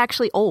is not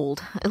actually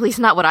old, at least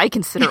not what I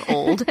consider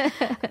old.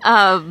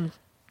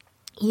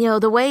 You know,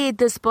 the way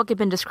this book had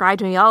been described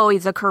to me, oh,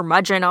 he's a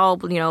curmudgeon, oh,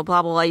 you know,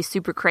 blah, blah, blah, he's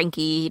super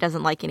cranky, he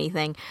doesn't like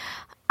anything.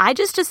 I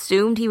just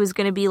assumed he was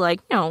going to be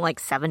like, you know, like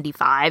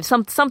 75,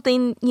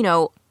 something, you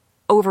know,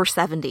 over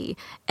 70.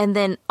 And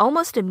then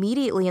almost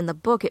immediately in the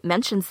book, it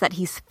mentions that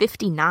he's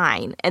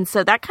 59. And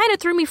so that kind of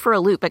threw me for a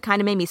loop. It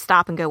kind of made me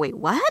stop and go, wait,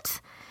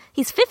 what?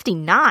 He's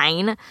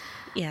 59?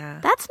 Yeah.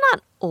 That's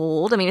not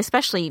old. I mean,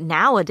 especially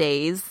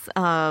nowadays,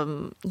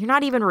 you're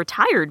not even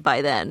retired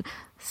by then.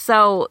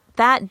 So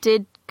that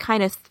did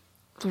kind of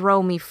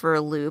throw me for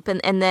a loop.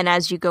 And then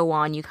as you go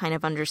on, you kind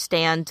of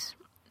understand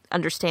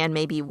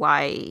maybe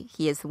why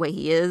he is the way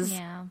he is.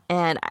 Yeah.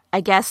 And I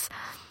guess,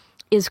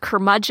 is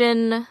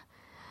curmudgeon,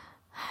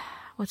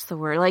 what's the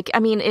word? Like, I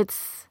mean, it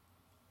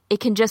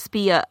can just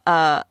be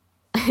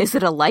is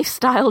it a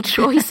lifestyle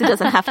choice? It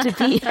doesn't have to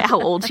be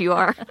how old you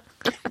are.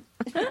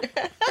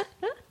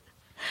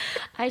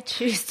 I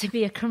choose to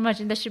be a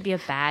curmudgeon. That should be a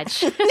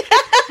badge.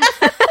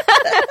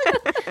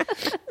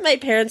 My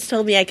parents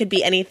told me I could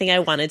be anything I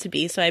wanted to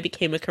be, so I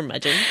became a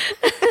curmudgeon.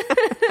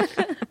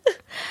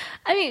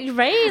 I mean,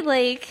 right?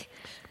 Like,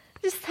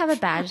 just have a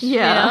badge.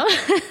 Yeah.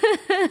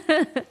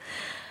 You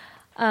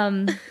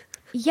know?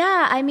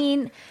 Yeah, I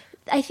mean,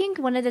 I think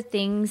one of the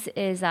things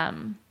is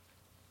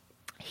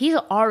he's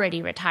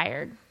already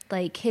retired.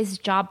 Like, his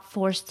job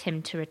forced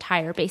him to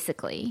retire,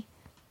 basically.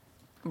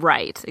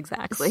 Right,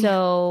 exactly.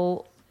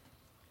 So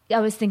I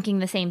was thinking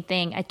the same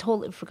thing. I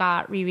totally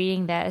forgot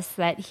rereading this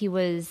that he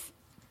was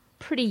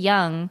pretty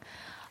young.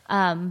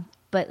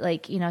 But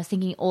like, you know, I was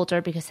thinking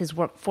older because his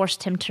work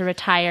forced him to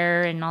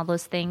retire and all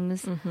those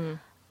things.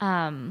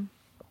 Mm-hmm.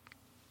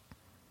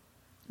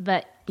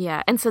 But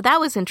yeah, and so that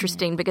was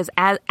interesting because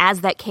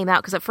as that came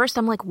out, because at first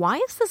I'm like, why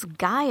is this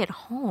guy at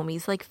home?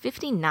 He's like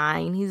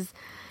 59. He's,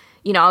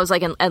 you know, I was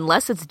like,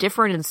 unless it's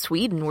different in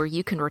Sweden where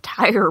you can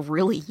retire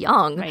really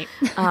young. Right.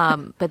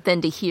 But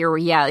then to hear,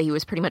 yeah, he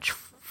was pretty much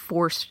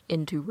forced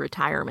into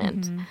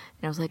retirement. Mm-hmm.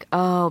 And I was like,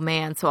 oh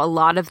man, so a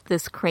lot of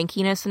this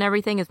crankiness and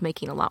everything is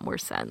making a lot more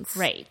sense.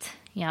 right.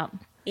 Yeah.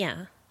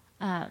 Yeah.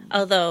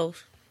 Although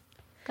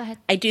Go ahead.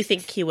 I do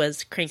think he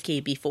was cranky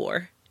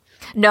before.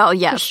 No,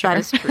 yes, sure. that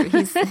is true.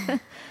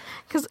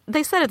 Because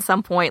they said at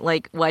some point,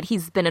 like, what,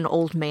 he's been an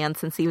old man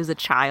since he was a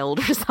child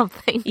or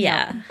something.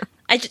 Yeah.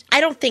 I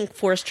don't think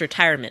forced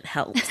retirement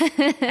helped.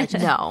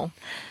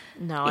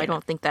 No, I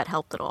don't think that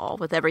helped at all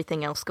with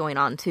everything else going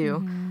on too.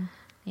 Mm-hmm.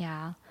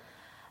 Yeah.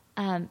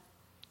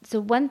 So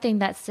one thing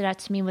that stood out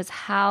to me was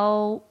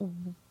how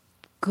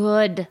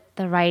good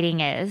the writing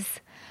is.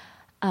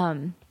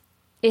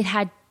 It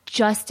had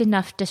just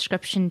enough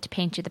description to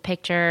paint you the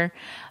picture,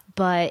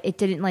 but it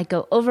didn't like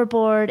go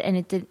overboard and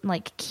it didn't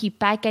like keep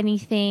back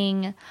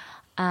anything.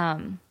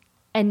 And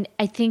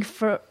I think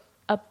for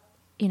a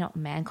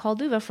man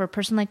called Uwe, for a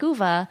person like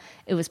Uwe,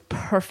 it was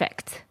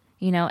perfect,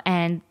 you know,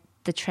 and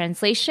the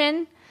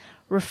translation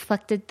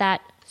reflected that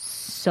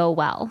so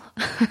well.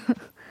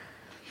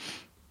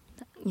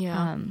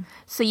 Yeah.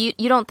 So you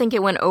don't think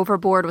it went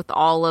overboard with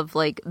all of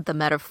like the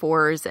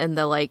metaphors and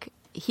the like,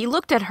 he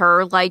looked at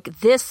her like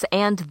this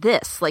and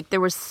this, like there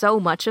was so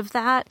much of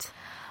that.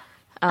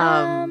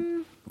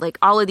 Like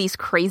all of these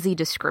crazy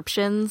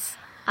descriptions.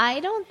 I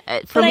don't,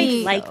 for but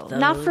me, I like those.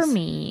 not for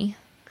me.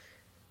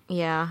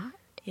 Yeah.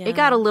 Yeah. It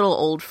got a little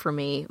old for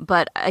me,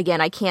 but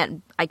again, I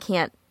can't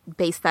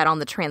base that on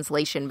the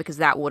translation because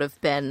that would have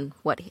been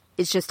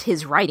it's just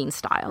his writing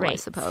style, I Right.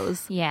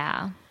 suppose.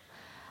 Yeah.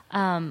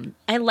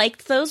 I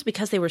liked those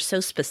because they were so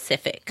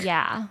specific.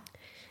 Yeah.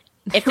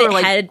 If They were, it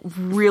like, had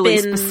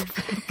really been,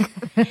 specific.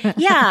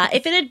 yeah,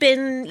 if it had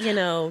been, you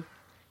know,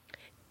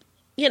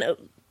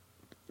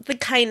 the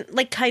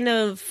kind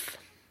of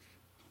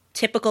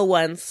typical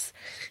ones,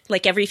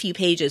 like every few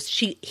pages,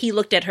 he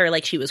looked at her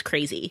like she was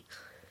crazy.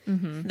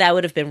 Mm-hmm. That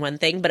would have been one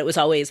thing, but it was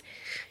always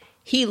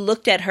he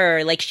looked at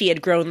her like she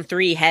had grown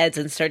 3 heads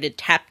and started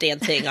tap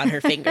dancing on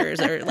her fingers,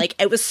 or like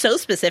it was so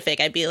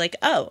specific. I'd be like,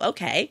 oh,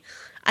 okay,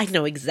 I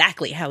know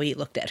exactly how he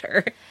looked at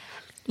her.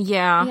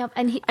 Yeah. Yep,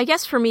 and I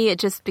guess for me, it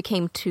just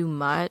became too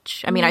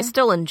much. I mean, I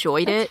still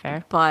enjoyed That's it,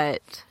 fair.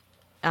 but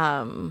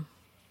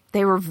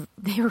they were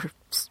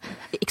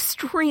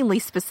extremely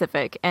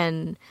specific.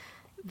 And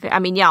I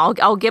mean, yeah,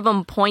 I'll give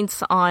them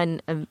points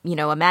on,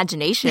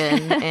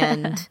 imagination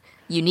and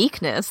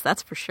uniqueness.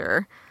 That's for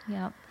sure.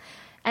 Yeah.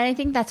 And I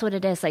think that's what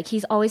it is. Like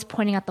he's always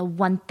pointing out the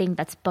one thing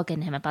that's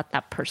bugging him about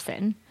that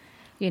person.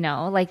 You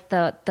know, like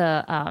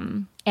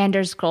the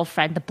Anders'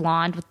 girlfriend, the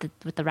blonde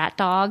with the rat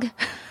dog.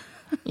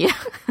 Yeah.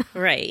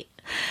 Right.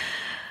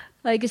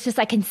 Like, it's just,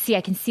 I can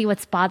see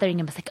what's bothering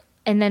him. It's like,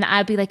 and then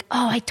I'd be like,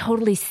 oh, I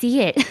totally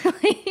see it.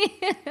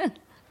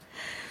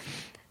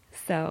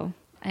 So,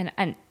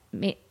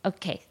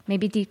 okay,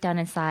 maybe deep down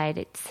inside,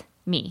 it's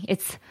me.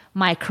 It's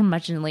my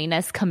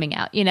curmudgeonliness coming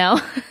out, you know?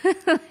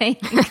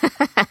 Like,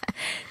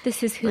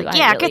 this is who I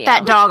yeah, really get that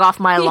am. dog off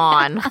my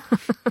lawn.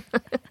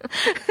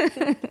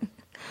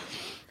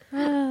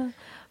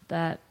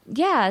 But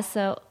yeah,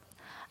 so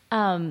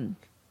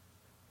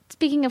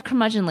speaking of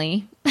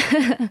curmudgeonly,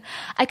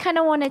 I kind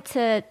of wanted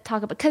to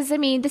talk about, because I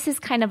mean, this is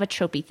kind of a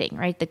tropey thing,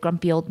 right? The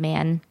grumpy old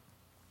man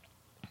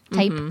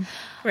type.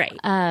 Right.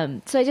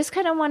 So I just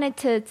kind of wanted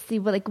to see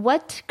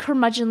what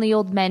curmudgeonly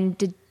old men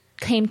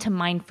came to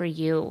mind for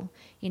you,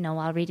 you know,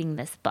 while reading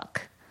this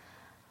book.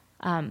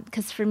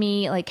 Because for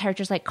me, like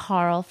characters like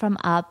Carl from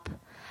Up,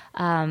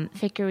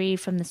 Vickery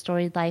from The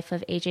Storied Life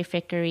of A.J.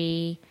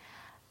 Vickery,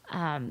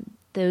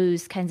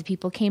 those kinds of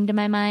people came to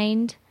my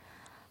mind.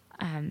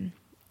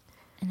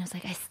 And I was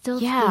like, I still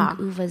think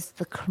Uva's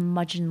the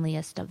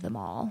curmudgeonliest of them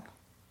all.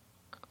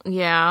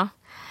 Yeah.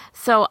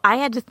 So I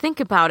had to think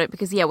about it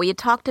because, we had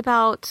talked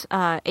about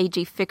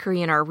A.J.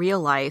 Vickery in our real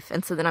life.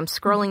 And so then I'm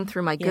scrolling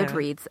through my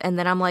Goodreads and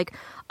then I'm like,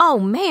 oh,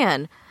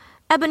 man,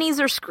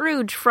 Ebenezer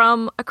Scrooge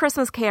from A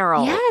Christmas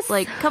Carol. Yes.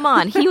 Like, come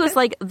on. He was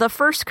like the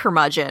first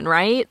curmudgeon,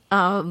 right?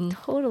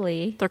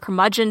 Totally. They're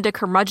curmudgeon to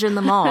curmudgeon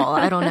them all.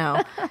 I don't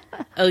know.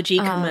 OG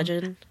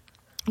curmudgeon.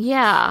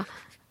 Yeah.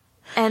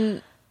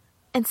 And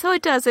so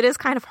it is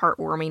kind of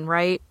heartwarming,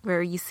 right?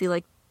 Where you see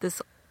like this,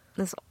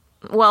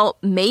 well,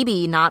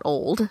 maybe not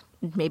old,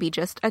 maybe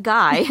just a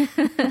guy.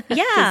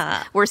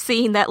 Yeah. We're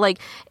seeing that like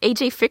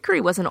A.J. Vickery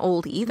wasn't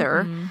old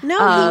either.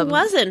 No, he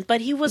wasn't,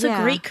 but he was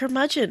a great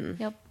curmudgeon.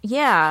 Yep.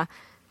 Yeah.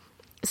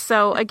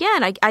 So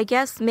again, I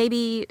guess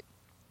maybe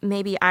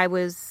I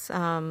was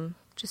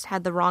just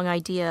had the wrong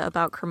idea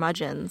about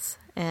curmudgeons.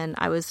 And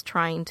I was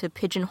trying to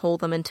pigeonhole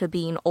them into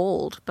being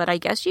old. But I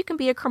guess you can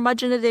be a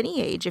curmudgeon at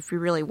any age if you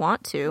really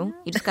want to.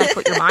 You just got to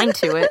put your mind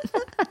to it.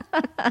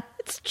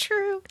 It's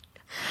true.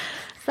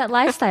 It's that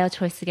lifestyle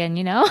choice again,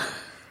 you know?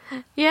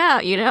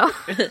 Yeah, you know.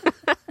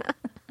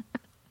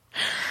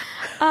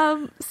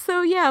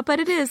 So yeah,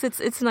 but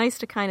it's nice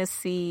to kind of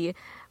see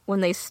when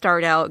they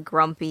start out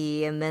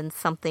grumpy and then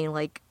something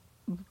like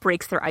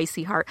breaks their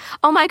icy heart.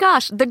 Oh my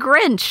gosh, the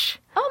Grinch.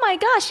 Oh my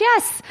gosh,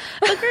 yes.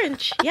 The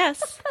Grinch.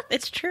 Yes,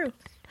 it's true.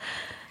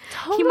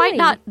 Totally. He might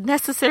not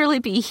necessarily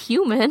be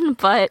human,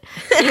 but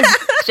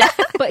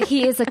but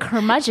he is a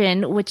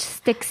curmudgeon, which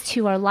sticks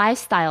to our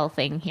lifestyle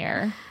thing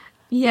here.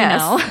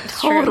 yes, You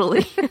know?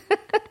 totally.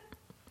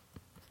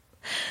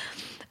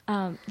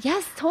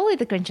 Yes, totally.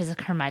 The Grinch is a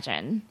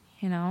curmudgeon,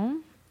 you know?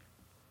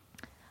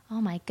 Oh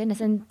my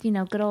goodness. And, you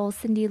know, good old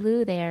Cindy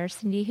Lou there,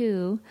 Cindy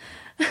Who,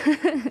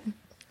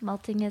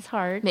 melting his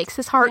heart. Makes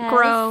his heart Yes.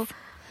 grow.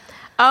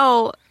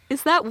 Oh,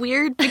 is that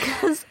weird?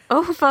 Because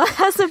Ova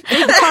has a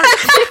big heart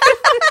too.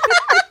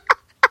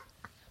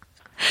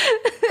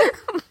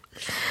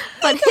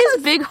 But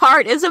his big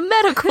heart is a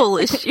medical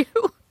issue.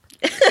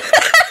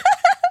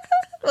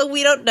 Well,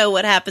 we don't know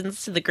what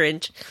happens to the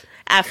Grinch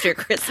after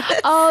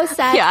Christmas. Oh,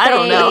 sad Yeah, I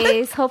don't know.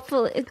 face.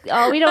 Hopefully.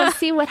 Oh, we don't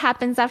see what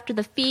happens after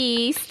the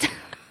feast.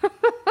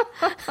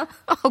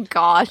 Oh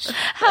gosh.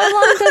 How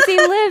long does he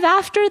live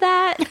after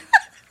that?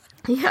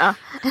 Yeah.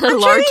 And a I'm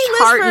large sure he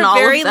lives heart for and a all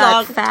very of that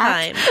long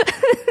fat.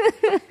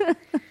 time.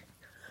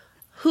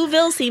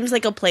 Whoville seems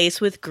like a place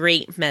with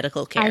great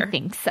medical care. I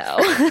think so.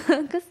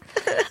 'Cause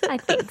I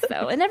think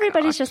so. And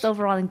everybody's just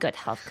overall in good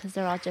health because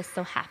they're all just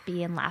so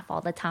happy and laugh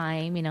all the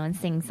time, you know, and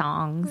sing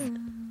songs.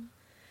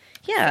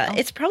 Yeah,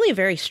 it's probably a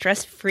very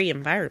stress-free I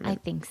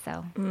environment. think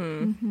so.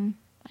 Mm-hmm.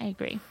 I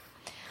agree.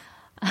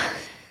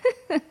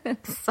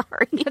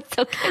 Sorry. It's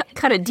okay.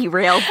 Kind of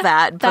derailed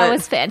that. That But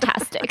was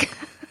fantastic.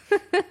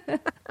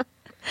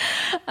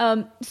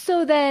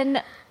 So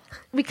then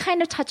we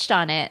kind of touched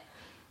on it.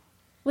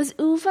 Was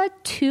Uva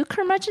too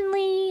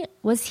curmudgeonly?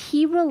 Was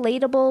he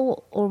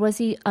relatable or was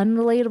he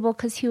unrelatable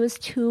because he was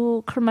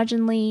too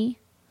curmudgeonly?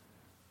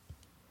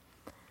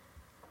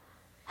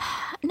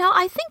 no,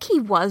 I think he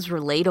was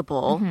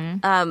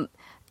relatable.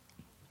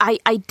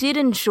 I did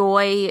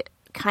enjoy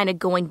kind of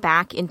going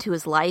back into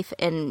his life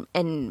and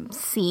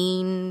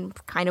seeing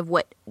kind of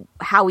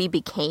how he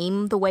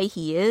became the way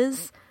he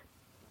is.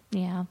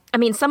 Yeah. I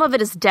mean, some of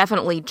it is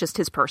definitely just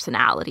his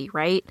personality,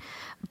 right?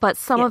 But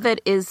some of it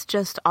is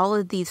just all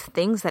of these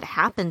things that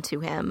happened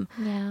to him.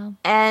 Yeah.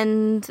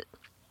 And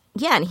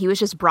he was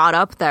just brought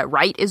up that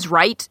right is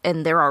right,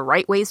 and there are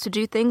right ways to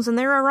do things, and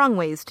there are wrong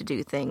ways to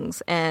do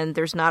things. And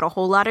there's not a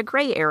whole lot of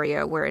gray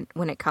area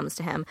when it comes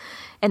to him.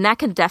 And that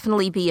can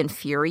definitely be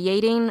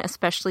infuriating,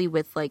 especially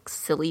with like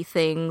silly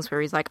things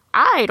where he's like,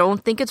 I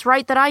don't think it's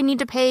right that I need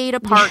to pay to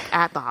park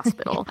at the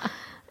hospital.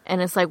 And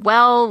it's like,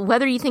 well,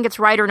 whether you think it's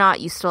right or not,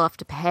 you still have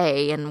to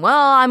pay. And,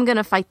 well, I'm going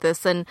to fight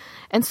this. And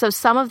so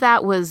some of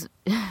that was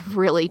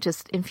really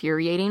just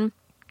infuriating.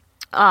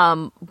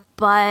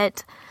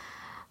 But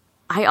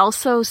I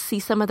also see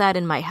some of that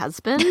in my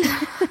husband.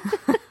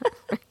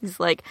 He's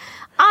like,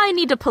 I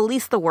need to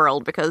police the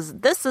world because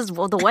this is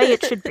the way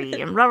it should be,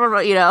 and blah, blah, blah,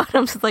 you know. And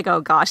I'm just like, oh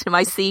gosh, am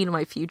I seeing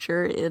my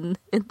future in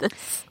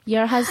this?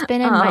 Your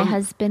husband and my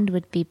husband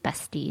would be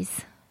besties.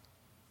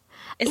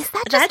 Is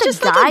that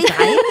just a guy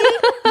thing?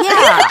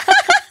 Yeah.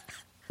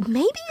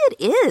 Maybe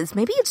it is.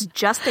 Maybe it's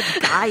just a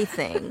guy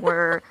thing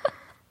where,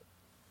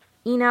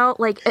 you know,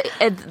 like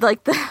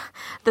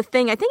the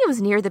thing, I think it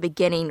was near the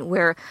beginning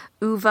where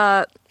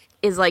Uwe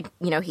is like,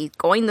 you know, he's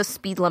going the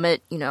speed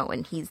limit, you know,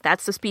 and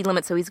that's the speed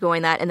limit, so he's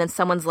going that, and then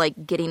someone's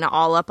like getting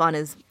all up on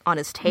his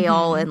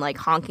tail and like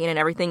honking and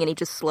everything, and he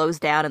just slows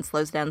down and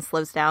slows down and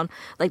slows down.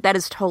 Like, that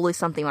is totally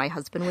something my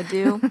husband would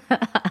do.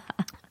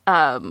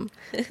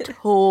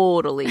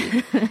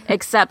 Totally.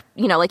 Except,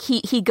 you know, like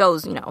he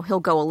goes, you know, he'll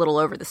go a little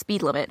over the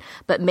speed limit,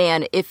 but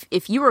man,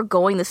 if you were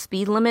going the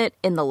speed limit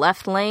in the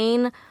left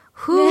lane,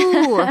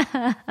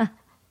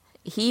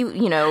 he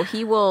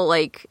will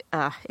like,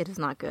 it is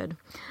not good.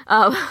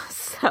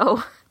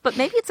 So, but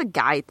maybe it's a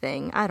guy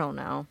thing. I don't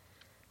know.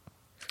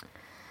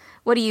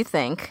 What do you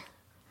think?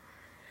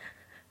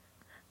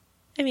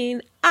 I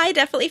mean, I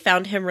definitely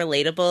found him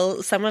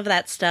relatable. Some of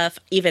that stuff,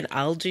 even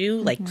I'll do,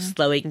 like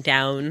slowing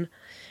down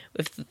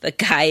if the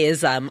guy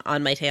is on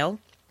my tail.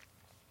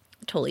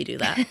 Totally do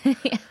that.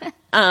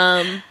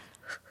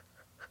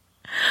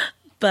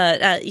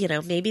 But you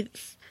know,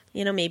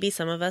 maybe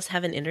some of us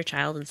have an inner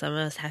child and some of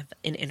us have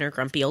an inner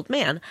grumpy old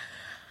man.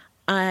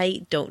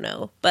 I don't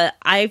know, but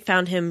I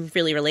found him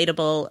really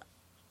relatable.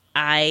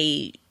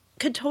 I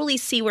could totally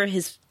see where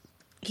his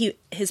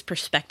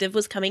perspective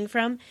was coming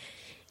from.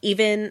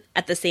 Even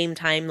at the same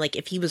time, like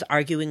if he was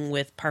arguing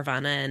with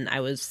Parvana and I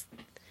was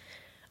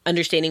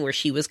understanding where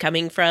she was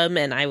coming from,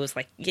 and I was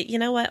like, you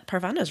know what,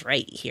 Parvana's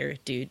right here,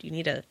 dude. You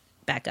need to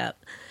back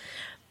up.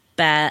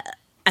 But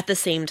at the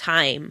same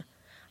time,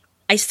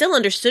 I still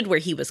understood where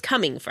he was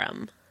coming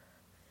from.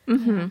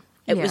 Mm-hmm.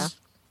 It was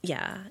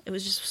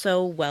just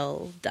so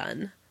well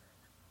done.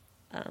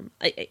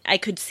 I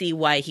could see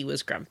why he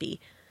was grumpy,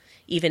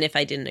 even if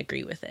I didn't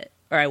agree with it,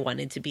 or I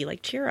wanted to be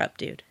like, cheer up,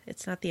 dude.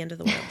 It's not the end of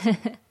the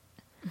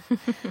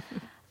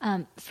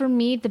world. For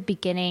me, the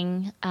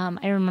beginning,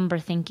 I remember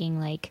thinking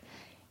like,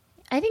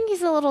 I think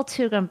he's a little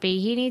too grumpy.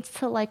 He needs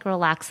to like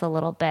relax a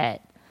little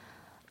bit.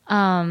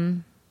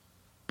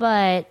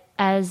 But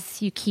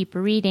as you keep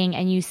reading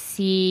and you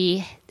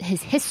see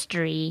his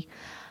history,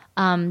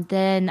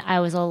 then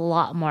I was a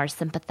lot more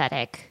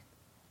sympathetic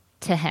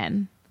to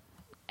him.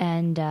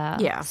 And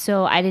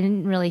so I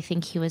didn't really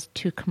think he was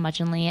too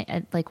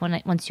curmudgeonly. Like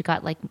once you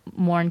got like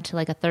more into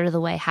like a third of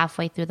the way,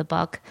 halfway through the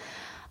book,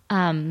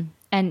 and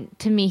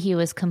to me he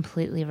was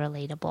completely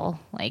relatable.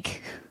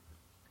 Like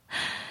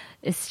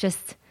it's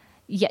just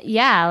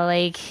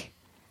like,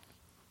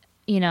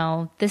 you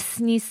know, this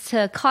needs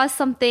to cost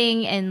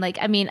something. And like,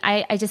 I mean,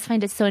 I just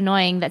find it so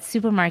annoying that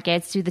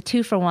supermarkets do the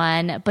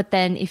 2-for-1, but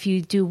then if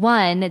you do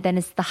one, then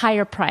it's the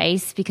higher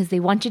price because they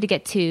want you to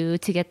get two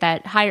to get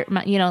that higher,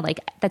 you know, like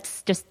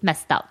that's just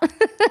messed up.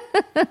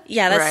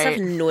 Yeah, that stuff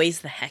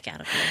annoys the heck out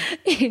of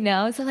me. You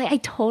know, so like, I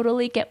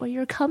totally get where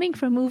you're coming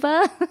from,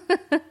 Uwe.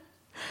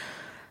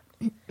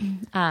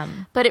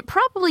 But it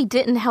probably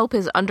didn't help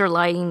his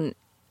underlying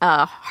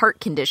heart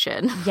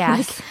condition. Yes.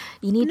 Like,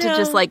 you need to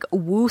just like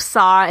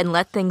woo-saw and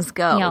let things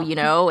go, you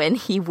know, and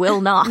he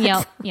will not.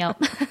 Yep.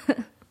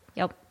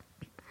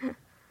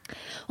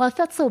 Well, I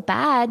felt so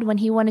bad when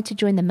he wanted to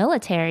join the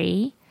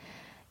military,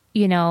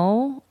 you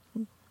know,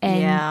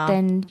 and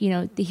then, you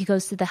know, he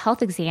goes to the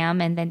health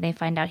exam and then they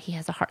find out he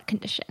has a heart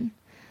condition.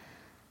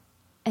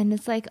 And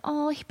it's like,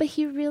 oh, but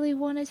he really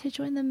wanted to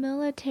join the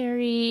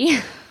military.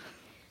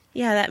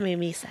 Yeah, that made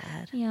me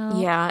sad.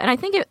 Yeah, and I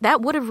think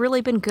that would have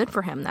really been good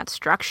for him, that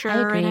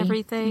structure and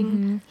everything.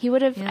 Mm-hmm. He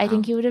would have, I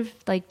think he would have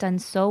like done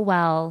so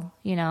well,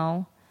 you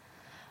know.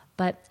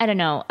 But I don't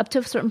know, up to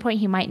a certain point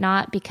he might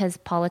not, because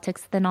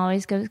politics then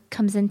always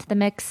comes into the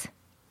mix.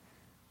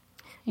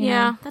 You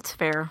know? That's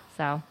fair.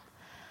 So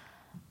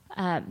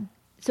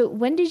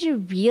when did you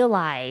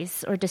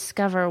realize or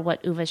discover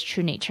what Uwe's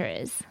true nature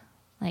is?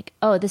 Like,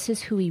 oh, this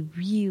is who he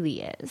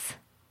really is.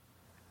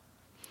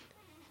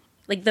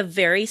 Like the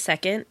very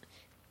second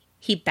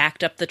he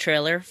backed up the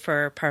trailer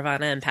for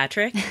Parvana and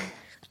Patrick,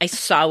 I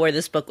saw where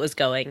this book was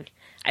going.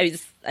 I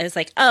was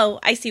like, oh,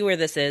 I see where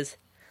this is.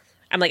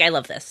 I'm like, I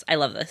love this.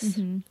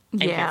 Mm-hmm. I'm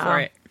here for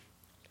it.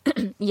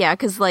 Yeah,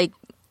 because like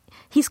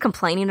he's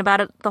complaining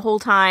about it the whole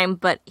time,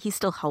 but he's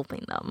still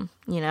helping them,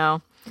 you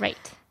know?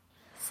 Right.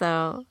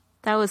 So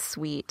that was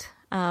sweet.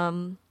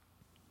 Yeah,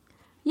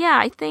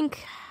 I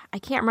think I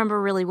can't remember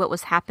really what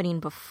was happening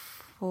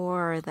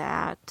before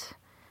that.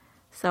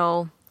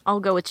 So I'll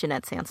go with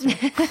Jeanette's answer.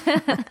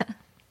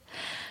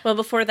 Well,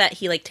 before that,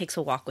 he like takes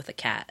a walk with a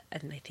cat,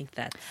 and I think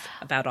that's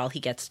about all he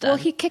gets done. Well,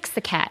 he kicks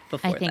the cat.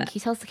 I think he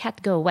tells the cat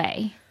to go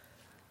away.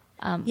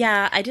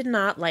 Yeah, I did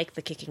not like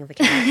the kicking the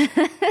cat.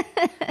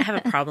 I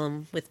have a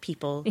problem with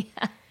people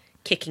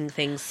kicking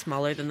things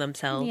smaller than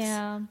themselves.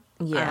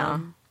 Yeah.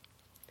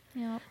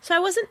 So I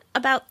wasn't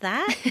about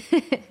that.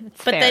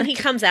 But then he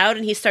comes out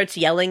and he starts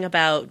yelling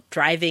about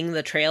driving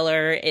the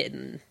trailer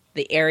in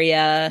the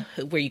area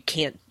where you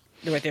can't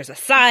where there's a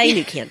sign,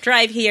 you can't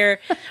drive here,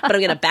 but I'm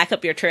going to back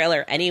up your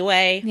trailer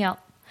anyway. Yeah.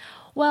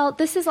 Well,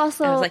 this is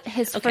also like,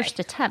 his okay. first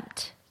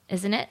attempt,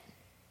 isn't it?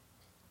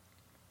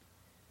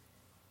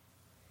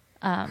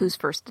 Whose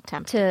first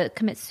attempt? To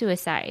commit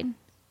suicide.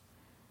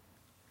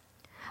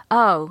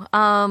 Oh,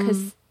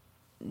 'Cause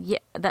yeah,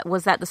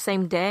 was that the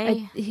same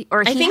day?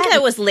 Or I think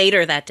that was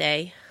later that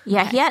day.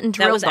 Yeah, he hadn't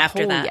That drilled was the after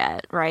hole that.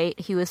 yet, right?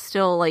 He was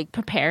still like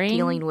preparing?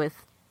 dealing with.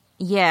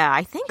 Yeah,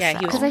 I think Yeah, so.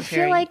 he was Because I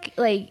feel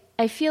preparing.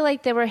 I feel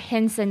like there were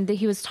hints and that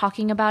he was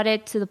talking about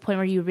it to the point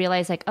where you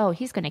realize like, oh,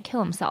 he's going to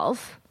kill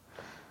himself.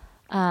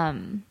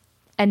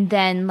 And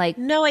then like,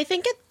 No, I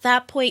think at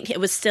that point it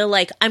was still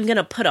like, I'm going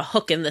to put a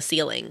hook in the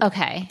ceiling.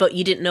 okay. But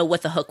you didn't know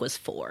what the hook was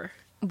for.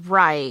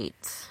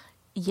 Right.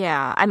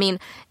 Yeah. I mean,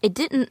 it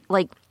didn't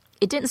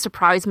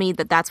surprise me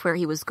that that's where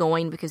he was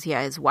going because,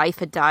 yeah, his wife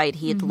had died.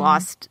 He had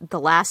lost the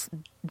last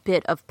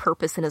bit of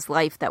purpose in his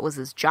life that was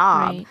his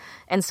job. Right.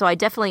 And so I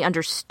definitely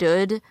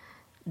understood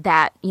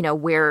that,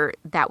 where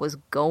that was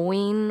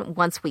going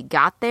once we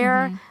got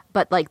there.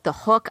 But like the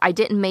hook, I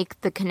didn't make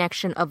the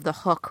connection of the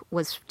hook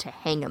was to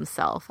hang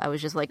himself. I was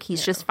just like,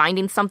 he's just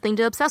finding something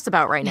to obsess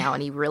about right now.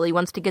 And he really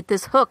wants to get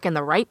this hook in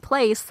the right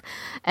place.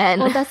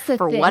 And Well, that's the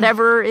for thing.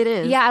 whatever it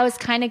is. Yeah, I was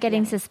kind of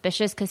getting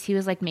suspicious because he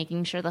was like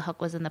making sure the hook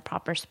was in the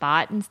proper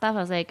spot and stuff. I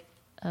was like,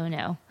 oh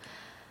no.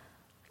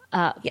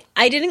 Yeah,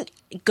 I didn't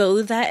go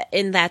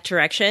in that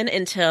direction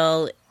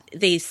until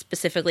they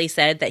specifically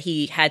said that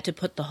he had to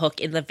put the hook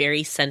in the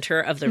very center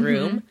of the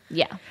room.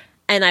 Yeah.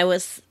 And I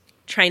was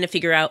trying to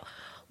figure out,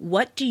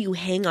 what do you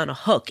hang on a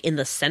hook in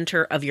the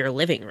center of your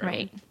living room?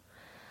 Right.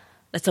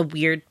 That's a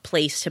weird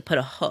place to put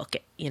a hook,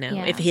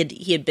 Yeah. if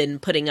he had been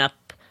putting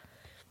up,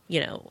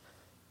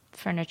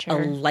 Furniture.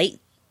 a light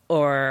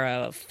or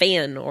a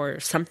fan or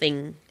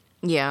something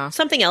Yeah.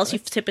 else you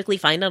typically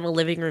find on a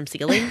living room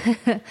ceiling.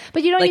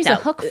 But you don't like use a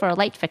that- hook for a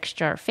light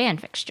fixture or fan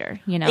fixture,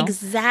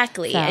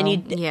 Exactly. So,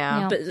 And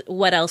yeah. but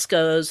what else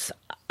goes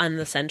on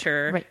the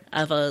center Right.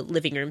 of a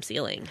living room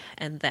ceiling?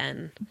 And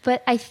then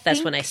But I think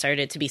that's when I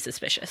started to be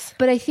suspicious.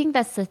 But I think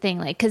that's the thing,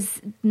 like,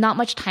 because not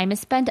much time is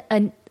spent,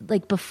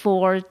 like,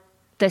 before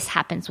this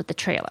happens with the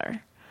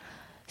trailer.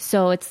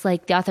 So it's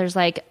like the author's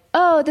like,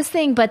 oh, this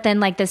thing, but then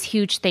like this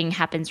huge thing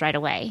happens right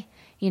away,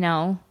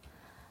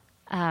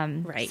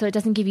 Right. So it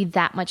doesn't give you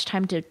that much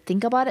time to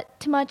think about it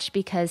too much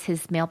because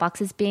his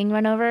mailbox is being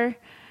run over.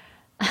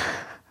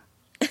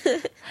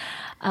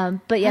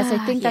 But yes,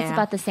 I think that's Yeah.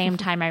 about the same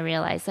time I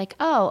realized, like,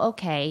 oh,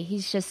 okay,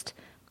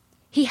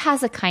 he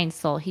has a kind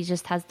soul. He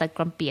just has the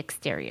grumpy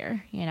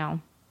exterior,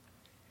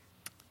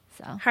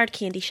 So, Hard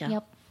candy shell.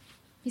 yep,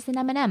 he's an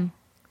M&M.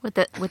 With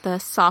the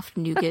soft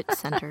nougat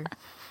center.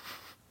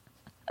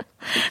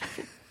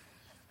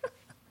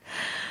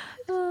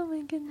 Oh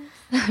my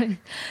goodness.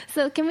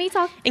 So can we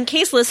talk? In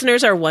case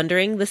listeners are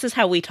wondering, this is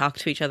how we talk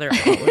to each other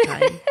all the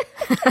time.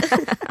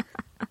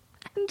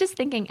 I'm just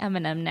thinking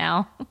M&M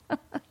now.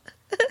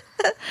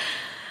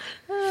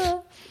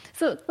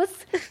 So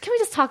can we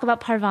just talk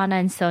about Parvana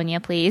and Sonia,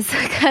 please?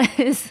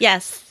 Because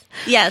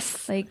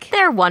Yes. like,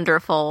 They're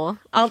wonderful.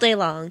 All day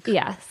long.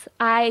 yes,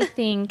 I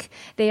think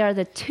they are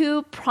the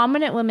two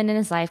prominent women in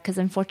his life because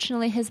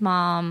unfortunately his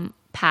mom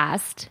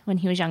passed when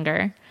he was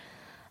younger.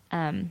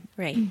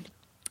 Right.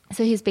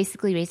 So he was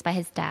basically raised by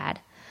his dad.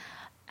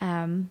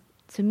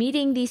 So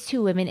meeting these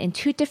two women in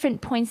two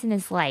different points in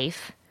his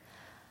life,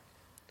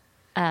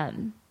 I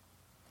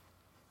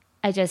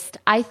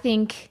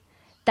think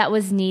that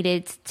was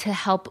needed to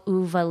help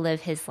Uwe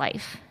live his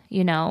life,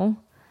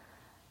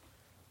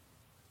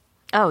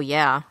 Oh,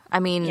 yeah. I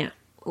mean, Yeah.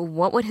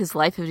 what would his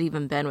life have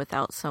even been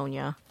without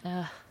Sonia?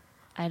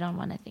 I don't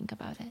want to think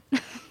about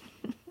it.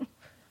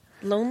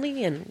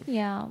 Lonely and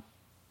Yeah.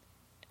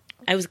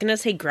 I was going to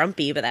say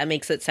grumpy, but that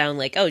makes it sound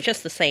like, oh,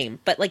 just the same,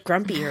 but like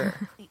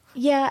grumpier.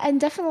 Yeah, and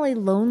definitely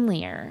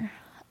lonelier.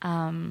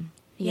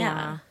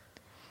 Yeah.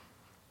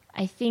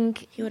 I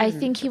think He would've I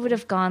think he would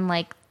have gone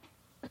like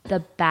the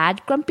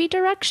bad grumpy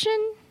direction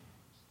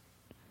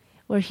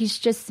where he's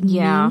just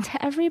Yeah. mean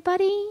to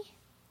everybody.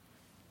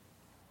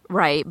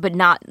 Right, but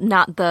not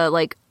the,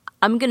 like,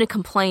 I'm going to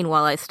complain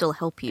while I still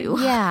help you.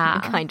 Yeah.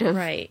 kind of.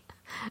 Right.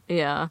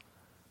 Yeah.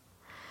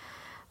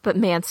 But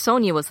man,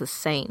 Sonia was a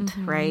saint,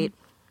 Mm-hmm. right?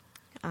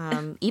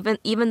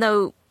 Even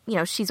though,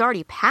 she's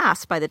already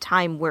passed by the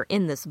time we're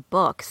in this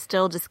book,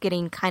 still just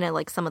getting kind of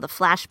like some of the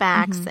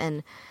flashbacks Mm-hmm.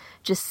 and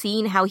just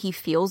seeing how he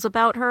feels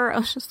about her. I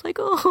was just like,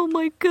 oh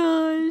my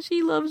gosh,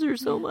 he loves her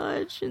so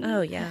much. And, Oh,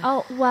 yeah.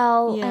 Oh,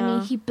 well, I Yeah.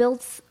 mean,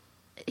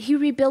 he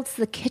rebuilds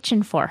the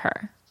kitchen for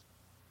her.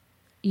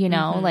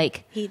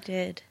 Like, He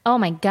did. oh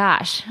my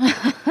gosh.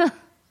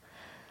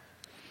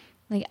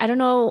 Like, I don't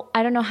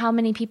know how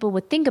many people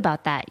would think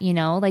about that,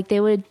 Like, they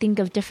would think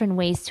of different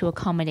ways to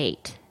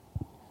accommodate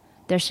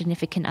their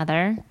significant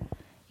other,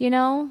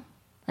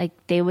 Like,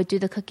 they would do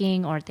the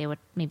cooking, or they would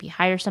maybe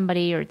hire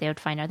somebody, or they would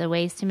find other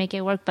ways to make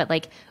it work. But,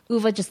 like,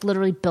 Uwe just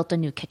literally built a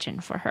new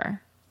kitchen for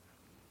her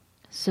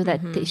so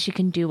that she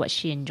can do what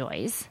she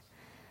enjoys.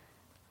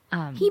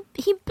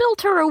 He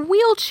built her a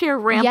wheelchair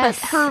ramp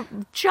Yes. at her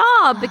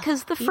job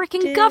because the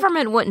freaking did.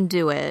 government wouldn't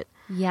do it.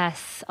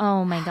 Yes.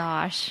 Oh my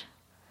gosh.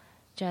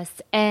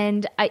 Just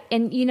and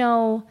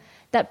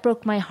that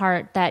broke my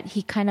heart that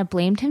he kind of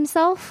blamed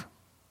himself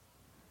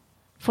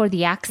for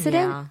the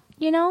accident,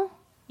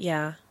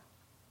 Yeah.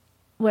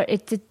 where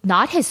it's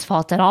not his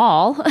fault at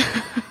all.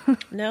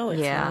 No,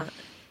 it's Yeah. not.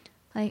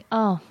 Like,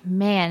 oh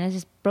man, it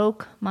just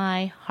broke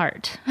my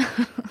heart.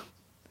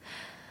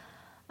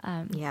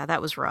 Yeah,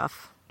 that was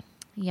rough.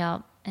 Yeah,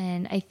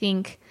 and I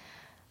think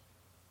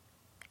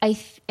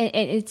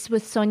it's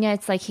with Sonia.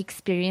 It's like he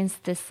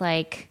experienced this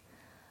like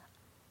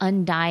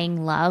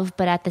undying love,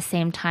 but at the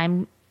same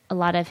time, a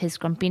lot of his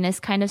grumpiness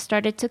kind of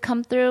started to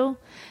come through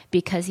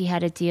because he had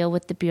to deal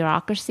with the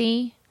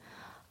bureaucracy,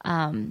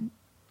 and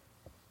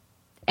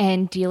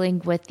dealing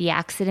with the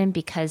accident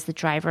because the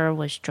driver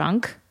was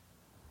drunk.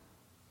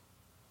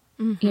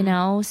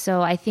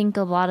 So I think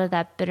a lot of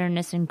that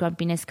bitterness and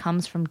grumpiness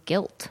comes from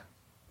guilt.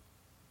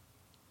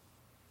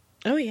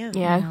 Oh, yeah.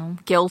 Yeah,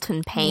 guilt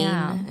and pain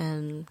Yeah.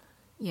 and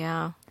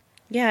yeah.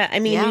 Yeah, I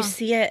mean, Yeah. you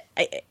see it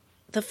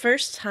the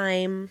first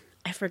time,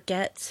 I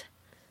forget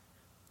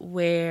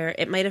where,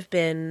 it might have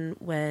been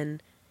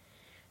when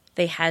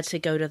they had to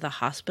go to the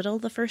hospital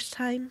the first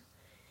time.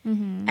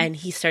 Mm-hmm. And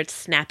he starts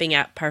snapping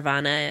at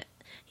Parvana,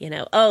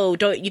 oh,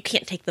 you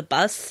can't take the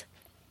bus.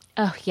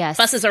 Oh yes,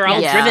 Buses are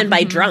all Yeah. driven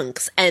by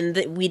drunks.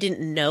 And we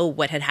didn't know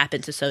what had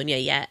happened to Sonia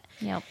yet.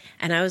 Yep.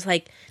 And I was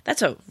like,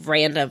 that's a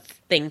random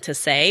thing to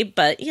say.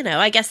 But,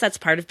 I guess that's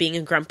part of being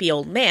a grumpy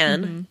old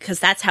man because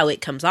that's how it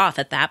comes off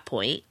at that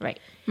point. Right.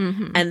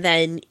 And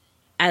then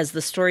as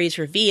the story's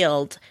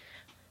revealed,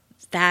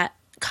 that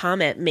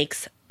comment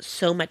makes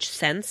so much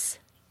sense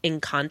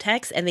in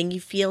context. And then you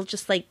feel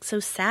just like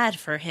so sad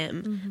for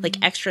him, like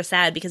extra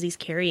sad because he's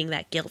carrying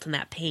that guilt and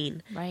that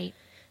pain Right.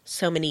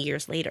 so many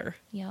years later.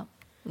 Yep.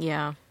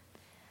 Yeah.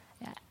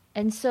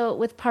 And so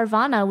with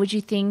Parvana, would you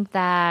think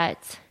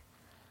that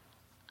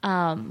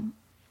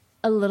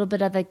a little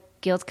bit of the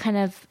guilt kind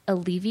of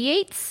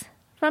alleviates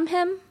from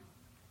him?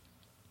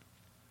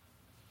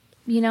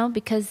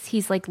 Because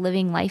he's like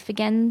living life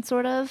again,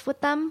 sort of, with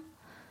them?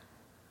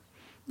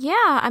 Yeah,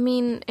 I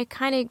mean, it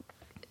kind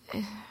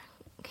of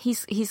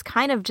he's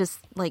kind of just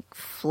like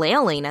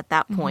flailing at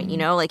that point,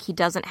 like he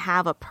doesn't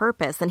have a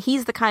purpose, and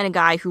he's the kind of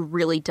guy who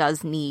really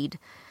does need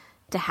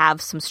to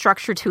have some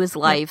structure to his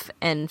life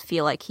and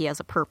feel like he has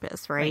a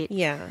purpose, right?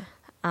 Yeah.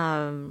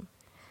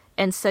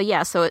 And so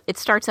it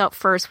starts out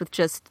first with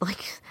just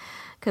like,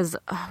 because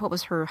what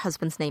was her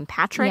husband's name?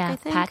 Patrick, Yeah, I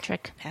think.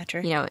 Patrick.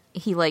 Patrick.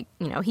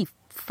 He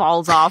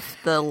falls off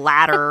the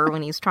ladder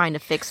when he's trying to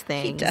fix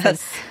things. He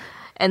does.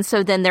 And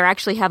so then they're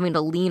actually having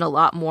to lean a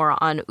lot more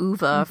on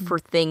Uva for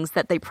things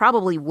that they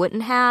probably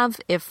wouldn't have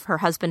if her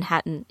husband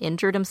hadn't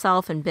injured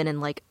himself and been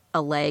in like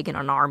a leg and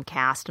an arm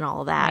cast and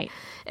all of that. Right.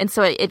 And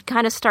so it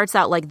kind of starts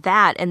out like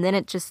that, and then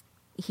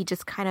he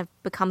just kind of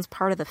becomes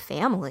part of the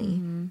family.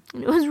 And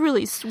it was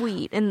really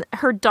sweet. And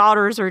her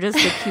daughters are just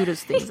the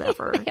cutest things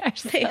ever.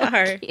 They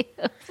are. Cute.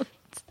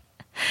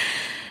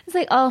 It's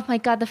like, oh my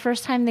God, the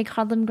first time they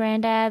called him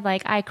granddad,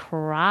 like I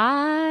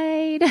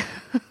cried.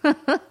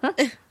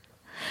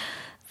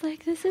 It's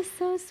like, this is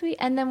so sweet.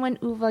 And then when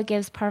Uva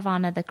gives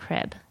Parvana the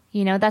crib,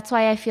 that's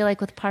why I feel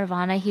like with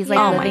Parvana, he's like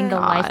Oh my living the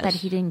life gosh. that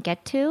he didn't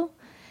get to,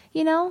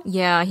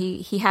 Yeah,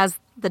 he has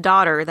the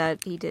daughter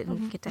that he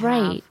didn't get to have.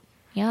 Right.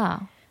 Yeah.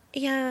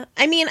 Yeah.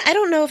 I mean, I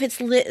don't know if it's,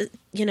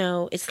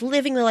 it's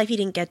living the life he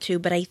didn't get to,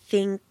 but I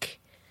think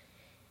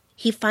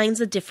he finds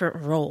a different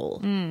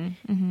role.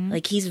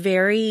 Like he's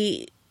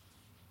very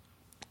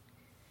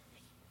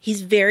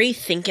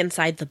think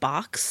inside the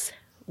box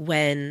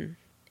when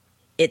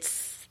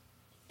it's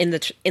in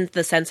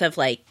the sense of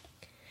like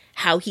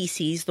how he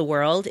sees the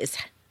world is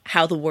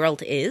how the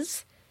world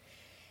is.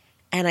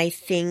 And I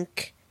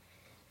think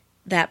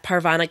that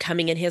Parvana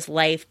coming in his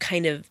life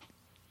kind of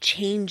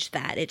changed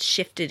that. It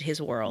shifted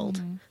his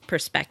world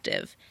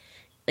perspective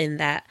in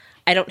that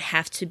I don't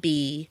have to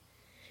be,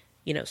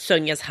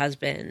 Sonia's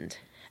husband,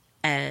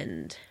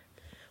 and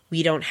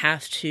we don't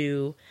have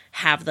to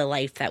have the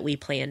life that we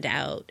planned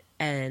out.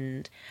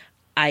 And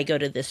I go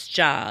to this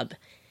job.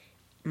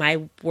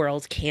 My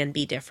world can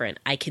be different.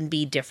 I can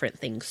be different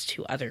things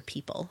to other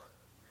people,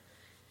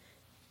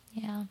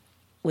 Yeah.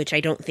 which I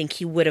don't think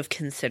he would have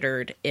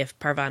considered if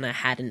Parvana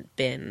hadn't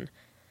been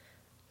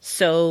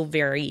so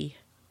very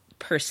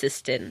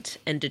persistent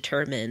and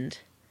determined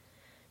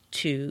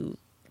to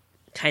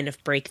kind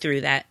of break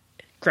through that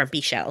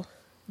grumpy shell.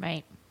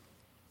 Right.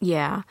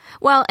 Yeah.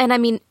 Well, and I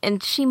mean,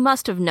 and she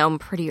must have known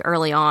pretty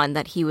early on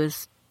that he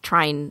was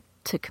trying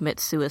to commit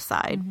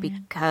suicide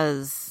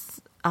because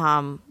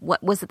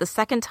what was it, the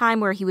second time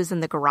where he was in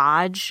the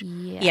garage?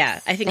 Yes. Yeah,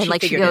 I think And, she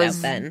like, she figured it out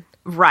goes- then.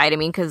 Right. I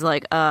mean, because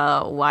like,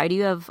 why do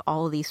you have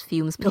all of these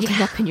fumes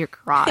building up in your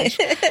garage?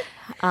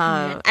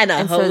 And a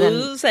and so then-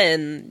 hose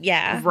and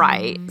yeah.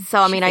 Right. So,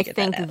 I She mean, I figured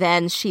that think out.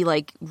 then she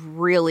like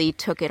really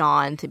took it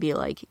on to be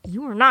like,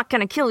 you are not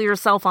going to kill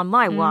yourself on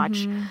my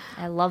watch.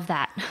 I love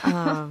that.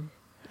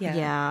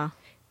 Yeah.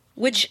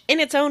 Which in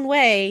its own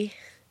way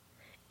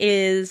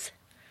is,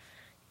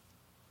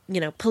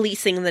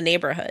 policing the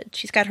neighborhood.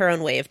 She's got her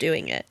own way of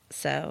doing it.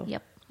 So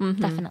Yep.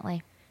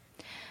 definitely.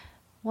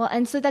 Well,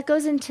 and so that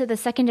goes into the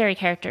secondary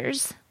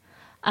characters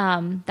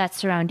that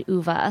surround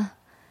Uva.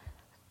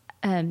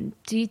 Do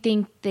you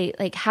think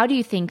how do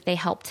you think they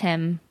helped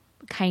him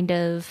kind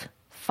of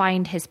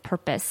find his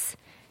purpose,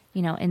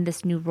 in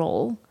this new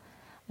role?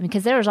 I mean,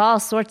 because there was all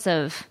sorts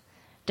of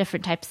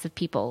different types of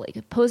people,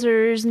 like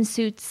posers and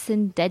suits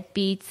and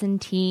deadbeats and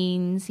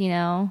teens,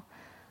 Yeah,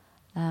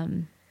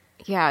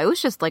 it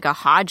was just like a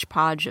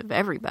hodgepodge of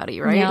everybody,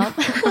 right? Yep.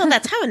 Well,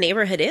 that's how a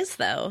neighborhood is,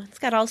 though. It's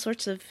got all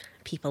sorts of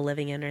people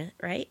living in it,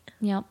 right?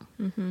 Yep.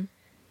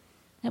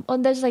 Well,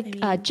 there's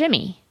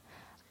Jimmy.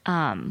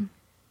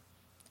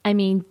 I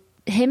mean,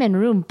 him and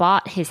Room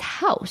bought his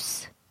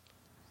house,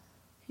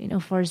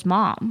 for his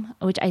mom,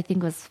 which I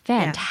think was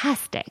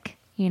fantastic,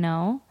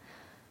 so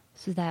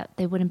that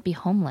they wouldn't be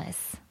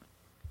homeless.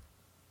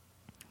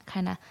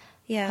 Kind of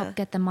help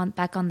get them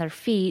back on their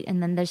feet.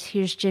 And then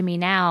here's Jimmy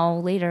now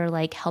later,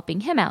 helping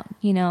him out,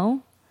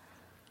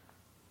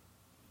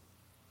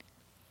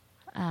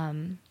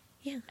 And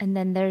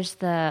then there's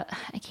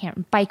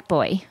bike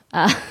boy.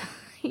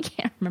 I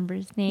can't remember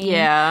his name.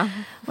 Yeah.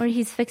 Where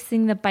he's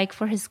fixing the bike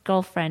for his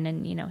girlfriend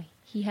and,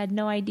 he had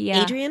no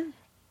idea. Adrian?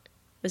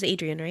 It was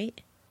Adrian, right?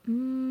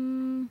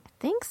 I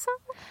think so.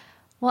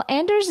 Well,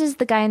 Anders is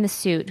the guy in the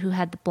suit who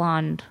had the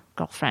blonde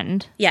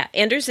girlfriend. Yeah,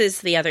 Anders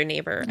is the other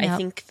neighbor. Yep. I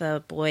think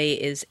the boy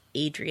is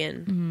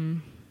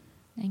Adrian.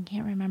 I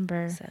can't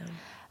remember. So.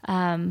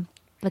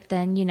 But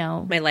then,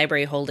 My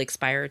library hold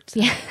expired. So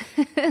yeah.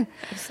 I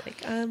was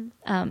like,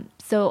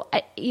 So,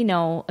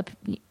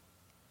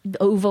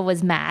 Uva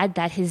was mad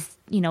that his,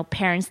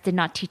 parents did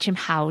not teach him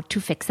how to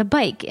fix a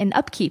bike and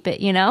upkeep it,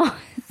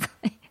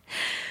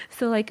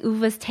 So,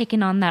 Uva's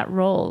taken on that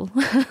role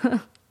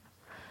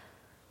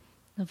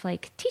of,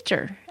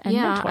 teacher and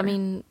mentor. I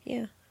mean,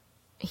 yeah.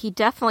 he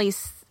definitely,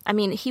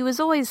 he was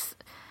always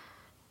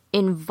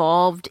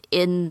involved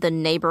in the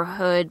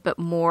neighborhood, but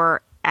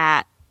more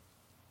at,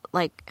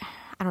 I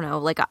don't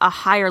know, a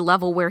higher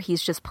level where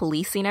he's just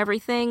policing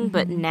everything.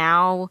 But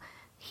now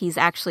he's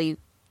actually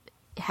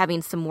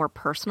having some more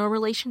personal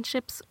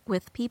relationships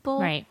with people.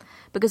 Right.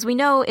 Because we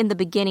know in the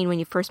beginning when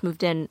you first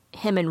moved in,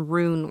 him and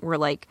Rune were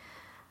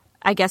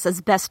I guess as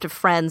best of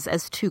friends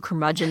as two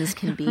curmudgeons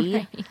can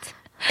be. Right.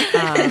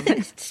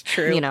 It's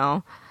true.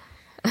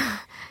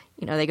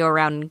 They go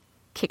around and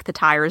kick the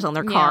tires on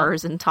their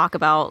cars and talk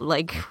about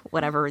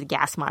whatever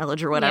gas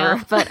mileage or whatever.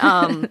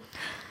 Yeah.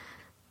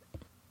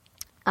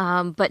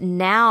 But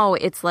now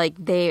it's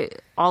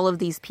all of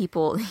these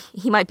people,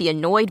 he might be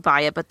annoyed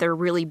by it, but they're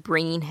really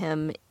bringing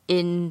him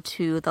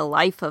into the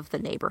life of the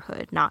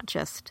neighborhood, not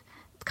just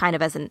kind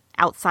of as an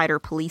outsider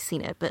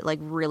policing it, but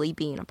really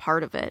being a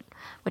part of it,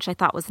 which I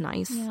thought was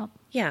nice. Yep.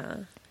 Yeah.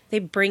 They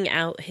bring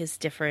out his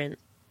different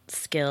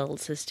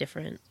skills, his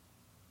different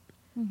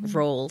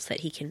roles that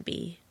he can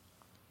be.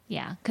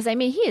 Yeah. Because,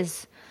 he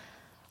is,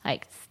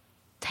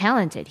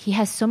 talented. He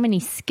has so many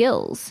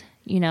skills,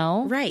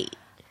 Right.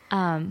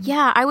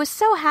 Yeah, I was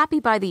so happy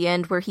by the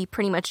end where he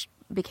pretty much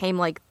became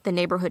the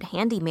neighborhood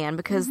handyman,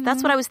 because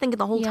that's what I was thinking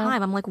the whole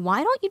time. I'm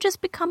why don't you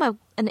just become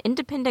an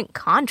independent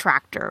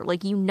contractor?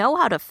 You know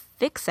how to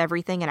fix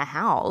everything in a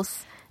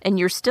house, and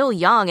you're still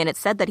young, and it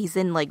said that he's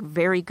in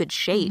very good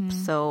shape.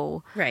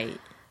 So Right.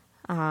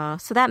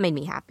 So that made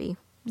me happy.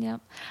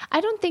 Yep. I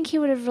don't think he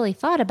would have really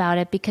thought about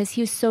it because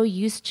he was so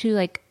used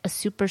to a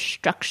super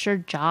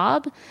structured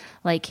job.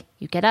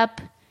 You get up,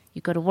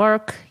 you go to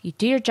work, you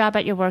do your job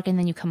at your work, and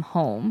then you come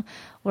home.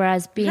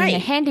 Whereas being a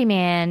Right.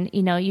 handyman,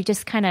 you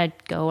just kind of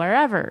go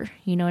wherever.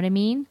 You know what I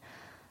mean?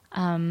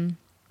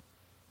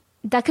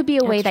 That could be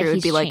a way that It'd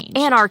he's be changed.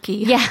 anarchy.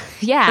 Yeah,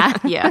 yeah.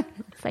 Yeah.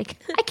 It's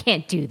I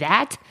can't do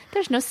that.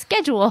 There's no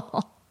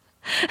schedule.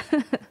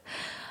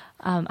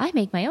 I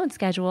make my own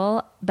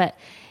schedule. But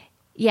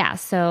yeah,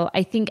 so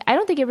I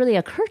don't think it really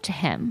occurred to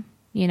him,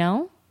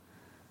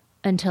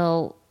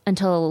 until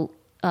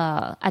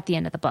at the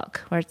end of the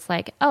book, where it's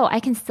oh,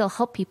 I can still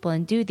help people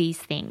and do these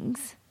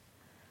things,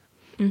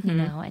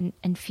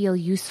 and feel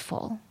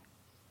useful.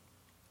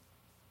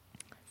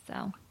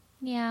 So,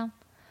 yeah.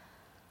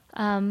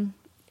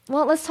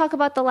 Well, let's talk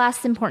about the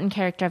last important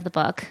character of the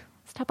book.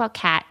 Let's talk about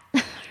Kat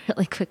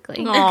really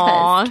quickly.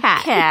 Aw,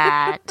 Kat.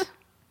 Cat.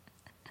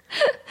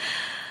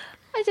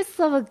 I just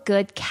love a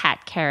good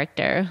cat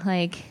character.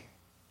 I'm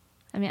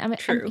a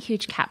True.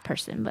 huge cat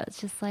person, but it's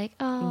just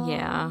oh,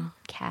 Yeah.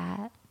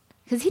 Cat.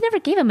 Because he never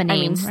gave him a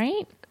name,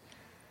 right?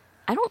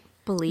 I don't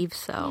believe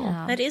so.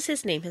 Yeah. That is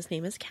his name. His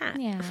name is Cat.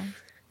 Yeah.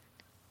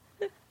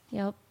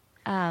 Yep.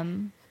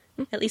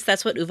 At least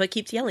that's what Uva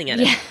keeps yelling at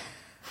him.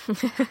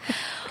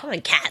 Come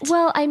on, Cat.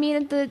 Well,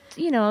 the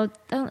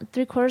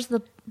 3/4 of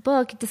the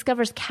book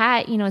discovers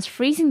Cat, is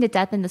freezing to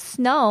death in the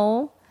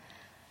snow.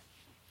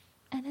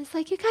 And it's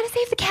you gotta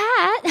save the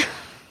cat.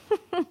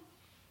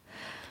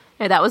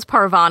 Hey, that was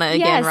Parvana again,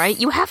 Yes. right?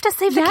 You have to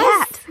save the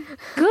Yes. cat.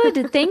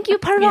 Good. Thank you,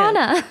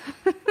 Parvana.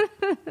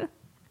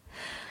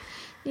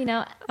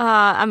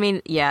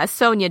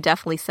 Sonia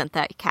definitely sent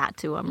that cat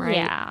to him, right?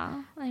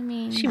 Yeah.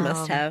 She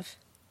must have.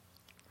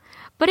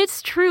 But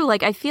it's true.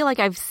 I feel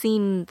I've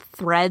seen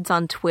threads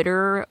on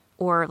Twitter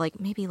or like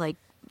maybe like,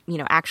 you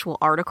know, actual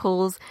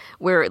articles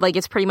where like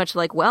it's pretty much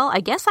like, well, I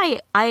guess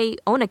I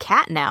own a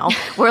cat now,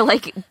 where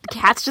like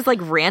cats just like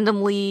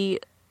randomly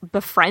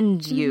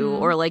befriend you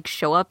or like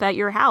show up at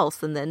your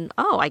house and then,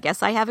 oh, I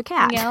guess I have a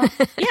cat. Yeah.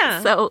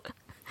 Yeah. So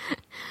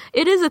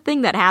it is a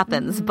thing that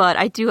happens, but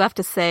I do have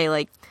to say,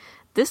 like,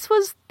 this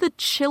was the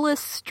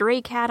chillest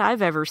stray cat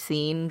I've ever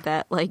seen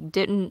that like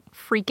didn't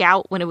freak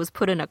out when it was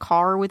put in a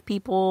car with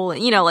people,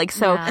 and you know, like,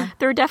 so Yeah.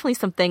 there are definitely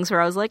some things where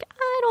I was like,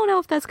 I don't know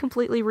if that's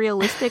completely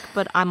realistic,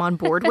 but I'm on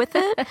board with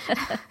it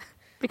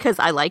because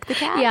I like the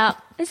cat. Yeah.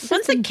 It's just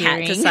Once a cat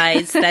endearing.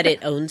 decides that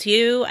it owns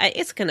you,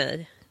 it's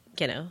gonna,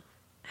 you know,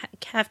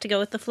 have to go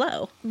with the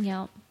flow.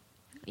 Yeah.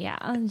 Yeah.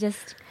 I'm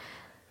just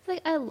it's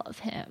like, I love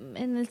him.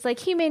 And it's like,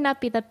 he may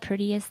not be the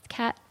prettiest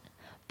cat,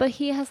 but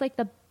he has like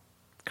the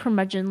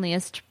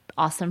curmudgeonliest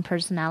awesome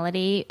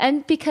personality.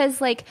 And because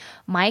like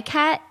my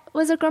cat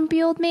was a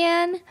grumpy old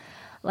man,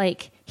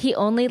 like he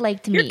only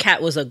liked Your me.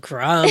 cat was a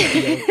grumpy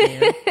old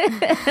man.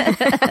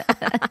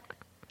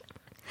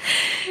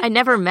 I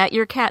never met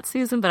your cat,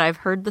 Susan, but I've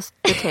heard the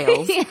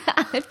tales.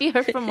 If you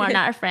heard from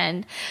our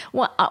friend,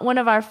 one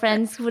of our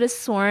friends would have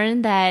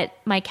sworn that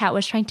my cat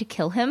was trying to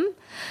kill him.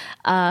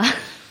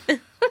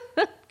 It's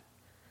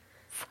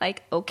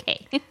like,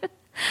 okay.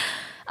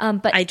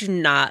 But I do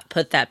not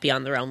put that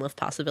beyond the realm of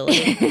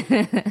possibility.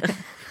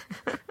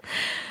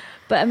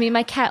 But I mean,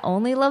 my cat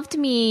only loved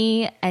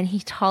me, and he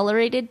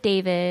tolerated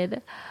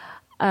David.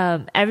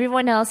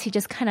 Everyone else, he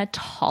just kind of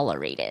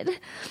tolerated.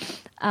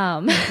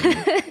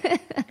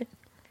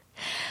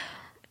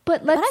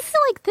 But But I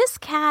feel like this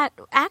cat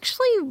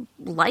actually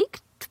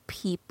liked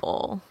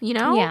people, you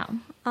know? yeah,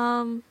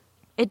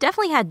 It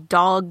definitely had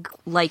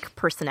dog-like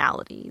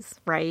personalities,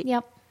 right?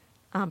 yep.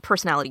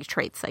 Personality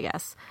traits, I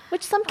guess.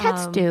 Which some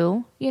cats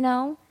do, you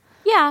know.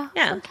 Yeah.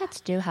 Yeah. Some cats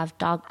do have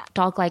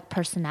dog-like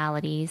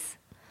personalities.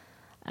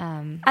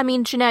 I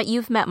mean, Jeanette,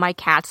 you've met my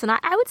cats, and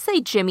I would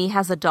say Jimmy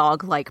has a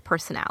dog-like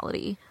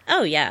personality.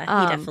 Oh, yeah,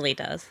 he definitely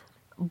does.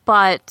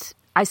 But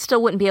I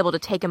still wouldn't be able to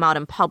take him out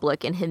in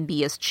public and him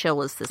be as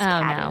chill as this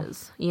cat no.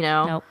 is, you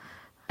know?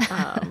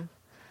 Nope.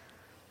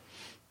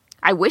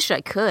 I wish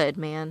I could,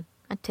 man.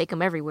 I'd take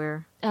him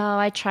everywhere. Oh,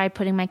 I tried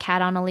putting my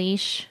cat on a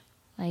leash.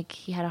 Like,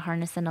 he had a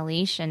harness and a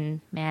leash,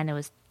 and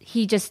man,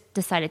 he just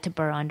decided to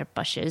burrow under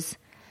bushes.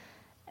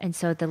 And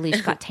so the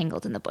leash got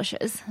tangled in the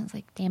bushes. I was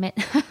like, damn it.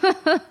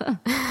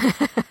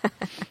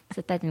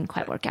 So that didn't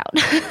quite work out.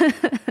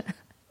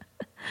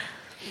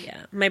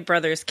 Yeah, my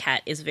brother's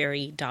cat is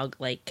very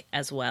dog-like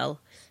as well.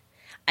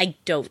 I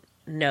don't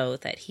know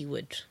that he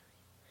would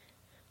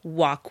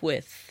walk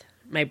with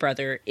my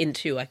brother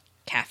into a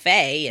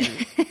cafe and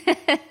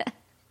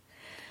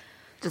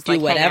Just do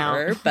like hang out.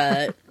 whatever,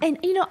 but And,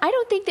 you know, I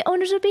don't think the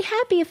owners would be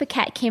happy if a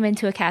cat came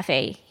into a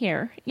cafe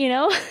here, you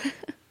know?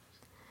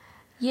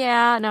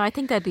 Yeah, no, I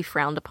think that'd be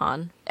frowned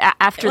upon.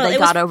 After Well, they it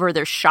got was- over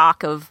their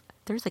shock of,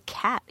 there's a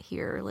cat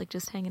here, like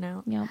just hanging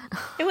out. Yep.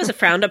 it was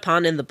frowned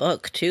upon in the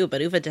book too,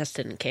 but Uva just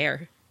didn't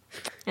care.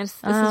 This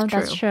Oh, is true.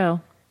 that's true.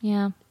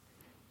 Yeah.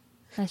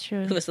 That's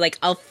true. It was like,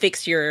 I'll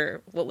fix your,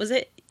 what was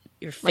it?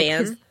 Your Like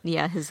fan?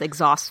 his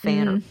exhaust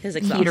fan or His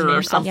exhaust heater fan.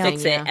 or something. I'll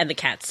fix yeah. it, and the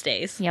cat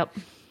stays. Yep.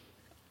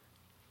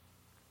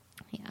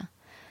 Yeah.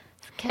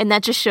 And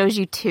that just shows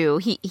you too.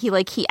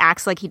 He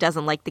acts like he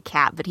doesn't like the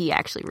cat, but he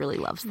actually really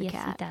loves the Yes,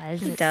 cat. he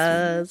does. He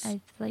does. I was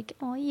like,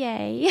 oh,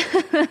 yay.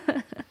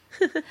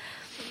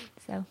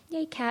 So,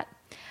 yay, cat.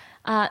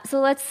 So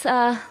let's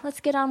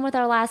get on with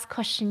our last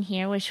question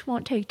here, which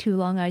won't take too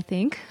long, I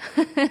think.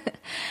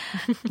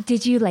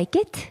 Did you like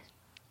it?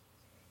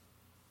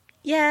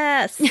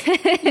 Yes.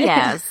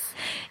 Yes.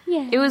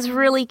 Yeah. It was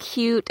really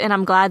cute, and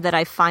I'm glad that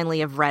I finally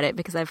have read it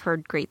because I've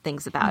heard great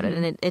things about it,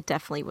 and it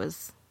definitely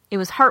was. It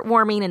was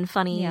heartwarming and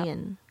funny, Yep.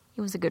 and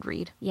it was a good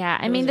read. Yeah,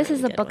 I mean, this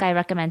is a good book one. I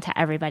recommend to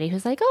everybody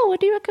who's like, oh, what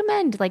do you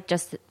recommend? Like,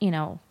 just, you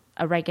know,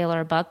 a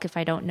regular book if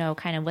I don't know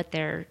kind of what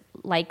their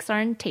likes are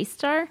and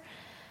tastes are.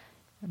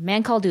 A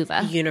Man Called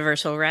Uva.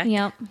 Universal Rec.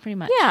 Yep, pretty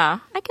much. Yeah,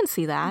 I can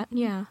see that.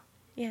 Yeah.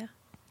 Yeah.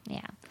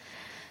 Yeah.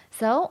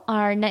 So,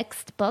 our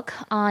next book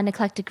on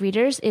Eclectic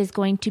Readers is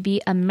going to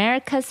be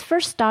America's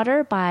First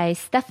Daughter by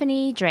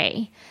Stephanie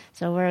Dray.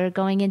 So, we're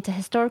going into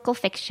historical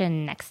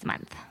fiction next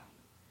month.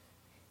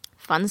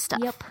 Fun stuff.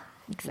 Yep.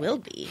 Excited. Will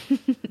be.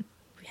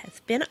 It's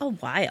been a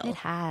while. It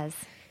has.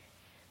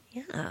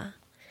 Yeah.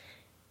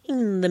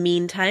 In the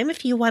meantime,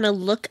 if you want to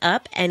look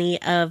up any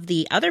of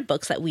the other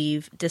books that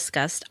we've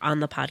discussed on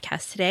the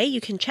podcast today, you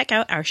can check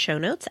out our show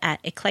notes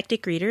at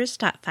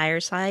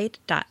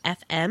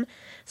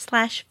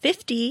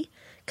eclecticreaders.fireside.fm/50,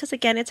 because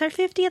again, it's our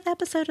 50th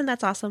episode and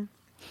that's awesome.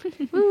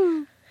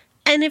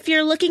 And if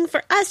you're looking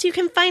for us, you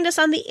can find us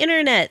on the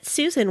internet.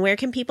 Susan, where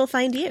can people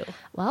find you?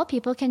 Well,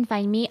 people can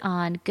find me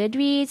on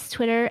Goodreads,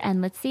 Twitter,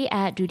 and let's see,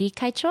 at Ruri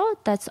Kaicho.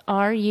 That's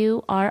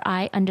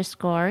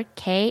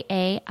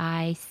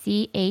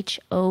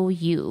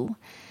RURI_KAICHOU.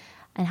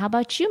 And how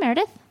about you,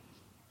 Meredith?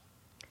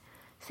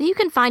 So you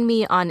can find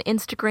me on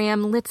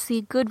Instagram,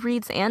 Litzy,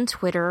 Goodreads, and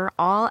Twitter,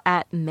 all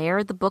at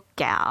Mare the Book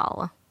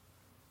Gal.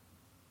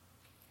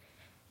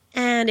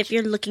 And if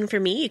you're looking for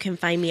me, you can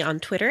find me on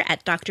Twitter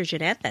at Dr.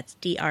 Jeanette. That's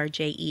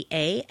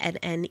DrJeannette.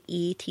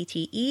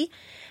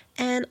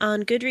 And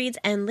on Goodreads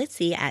and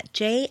Litsy at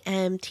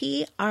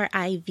JMTRIVERA.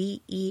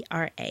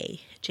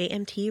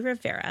 JMT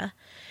Rivera.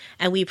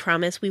 And we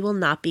promise we will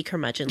not be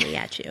curmudgeonly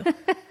at you.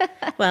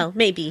 Well,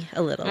 maybe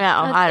a little. No,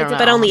 I don't know.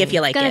 But only if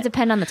you like It's going it. to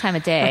depend on the time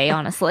of day,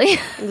 honestly.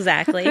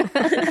 Exactly.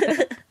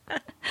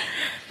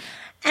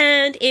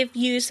 And if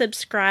you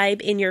subscribe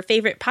in your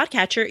favorite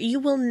podcatcher, you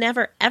will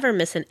never, ever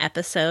miss an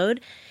episode.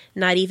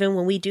 Not even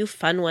when we do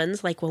fun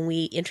ones, like when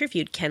we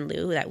interviewed Ken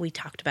Liu that we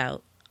talked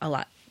about a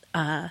lot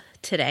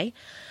today.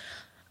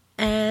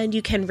 And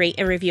you can rate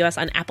and review us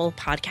on Apple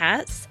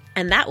Podcasts,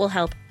 and that will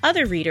help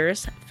other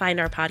readers find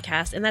our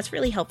podcast, and that's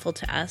really helpful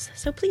to us.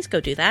 So please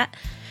go do that.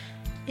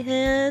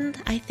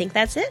 And I think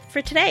that's it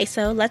for today.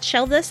 So let's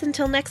shelve this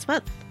until next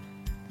month.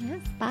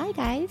 Yes. Bye,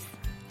 guys.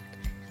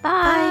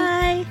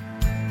 Bye. Bye.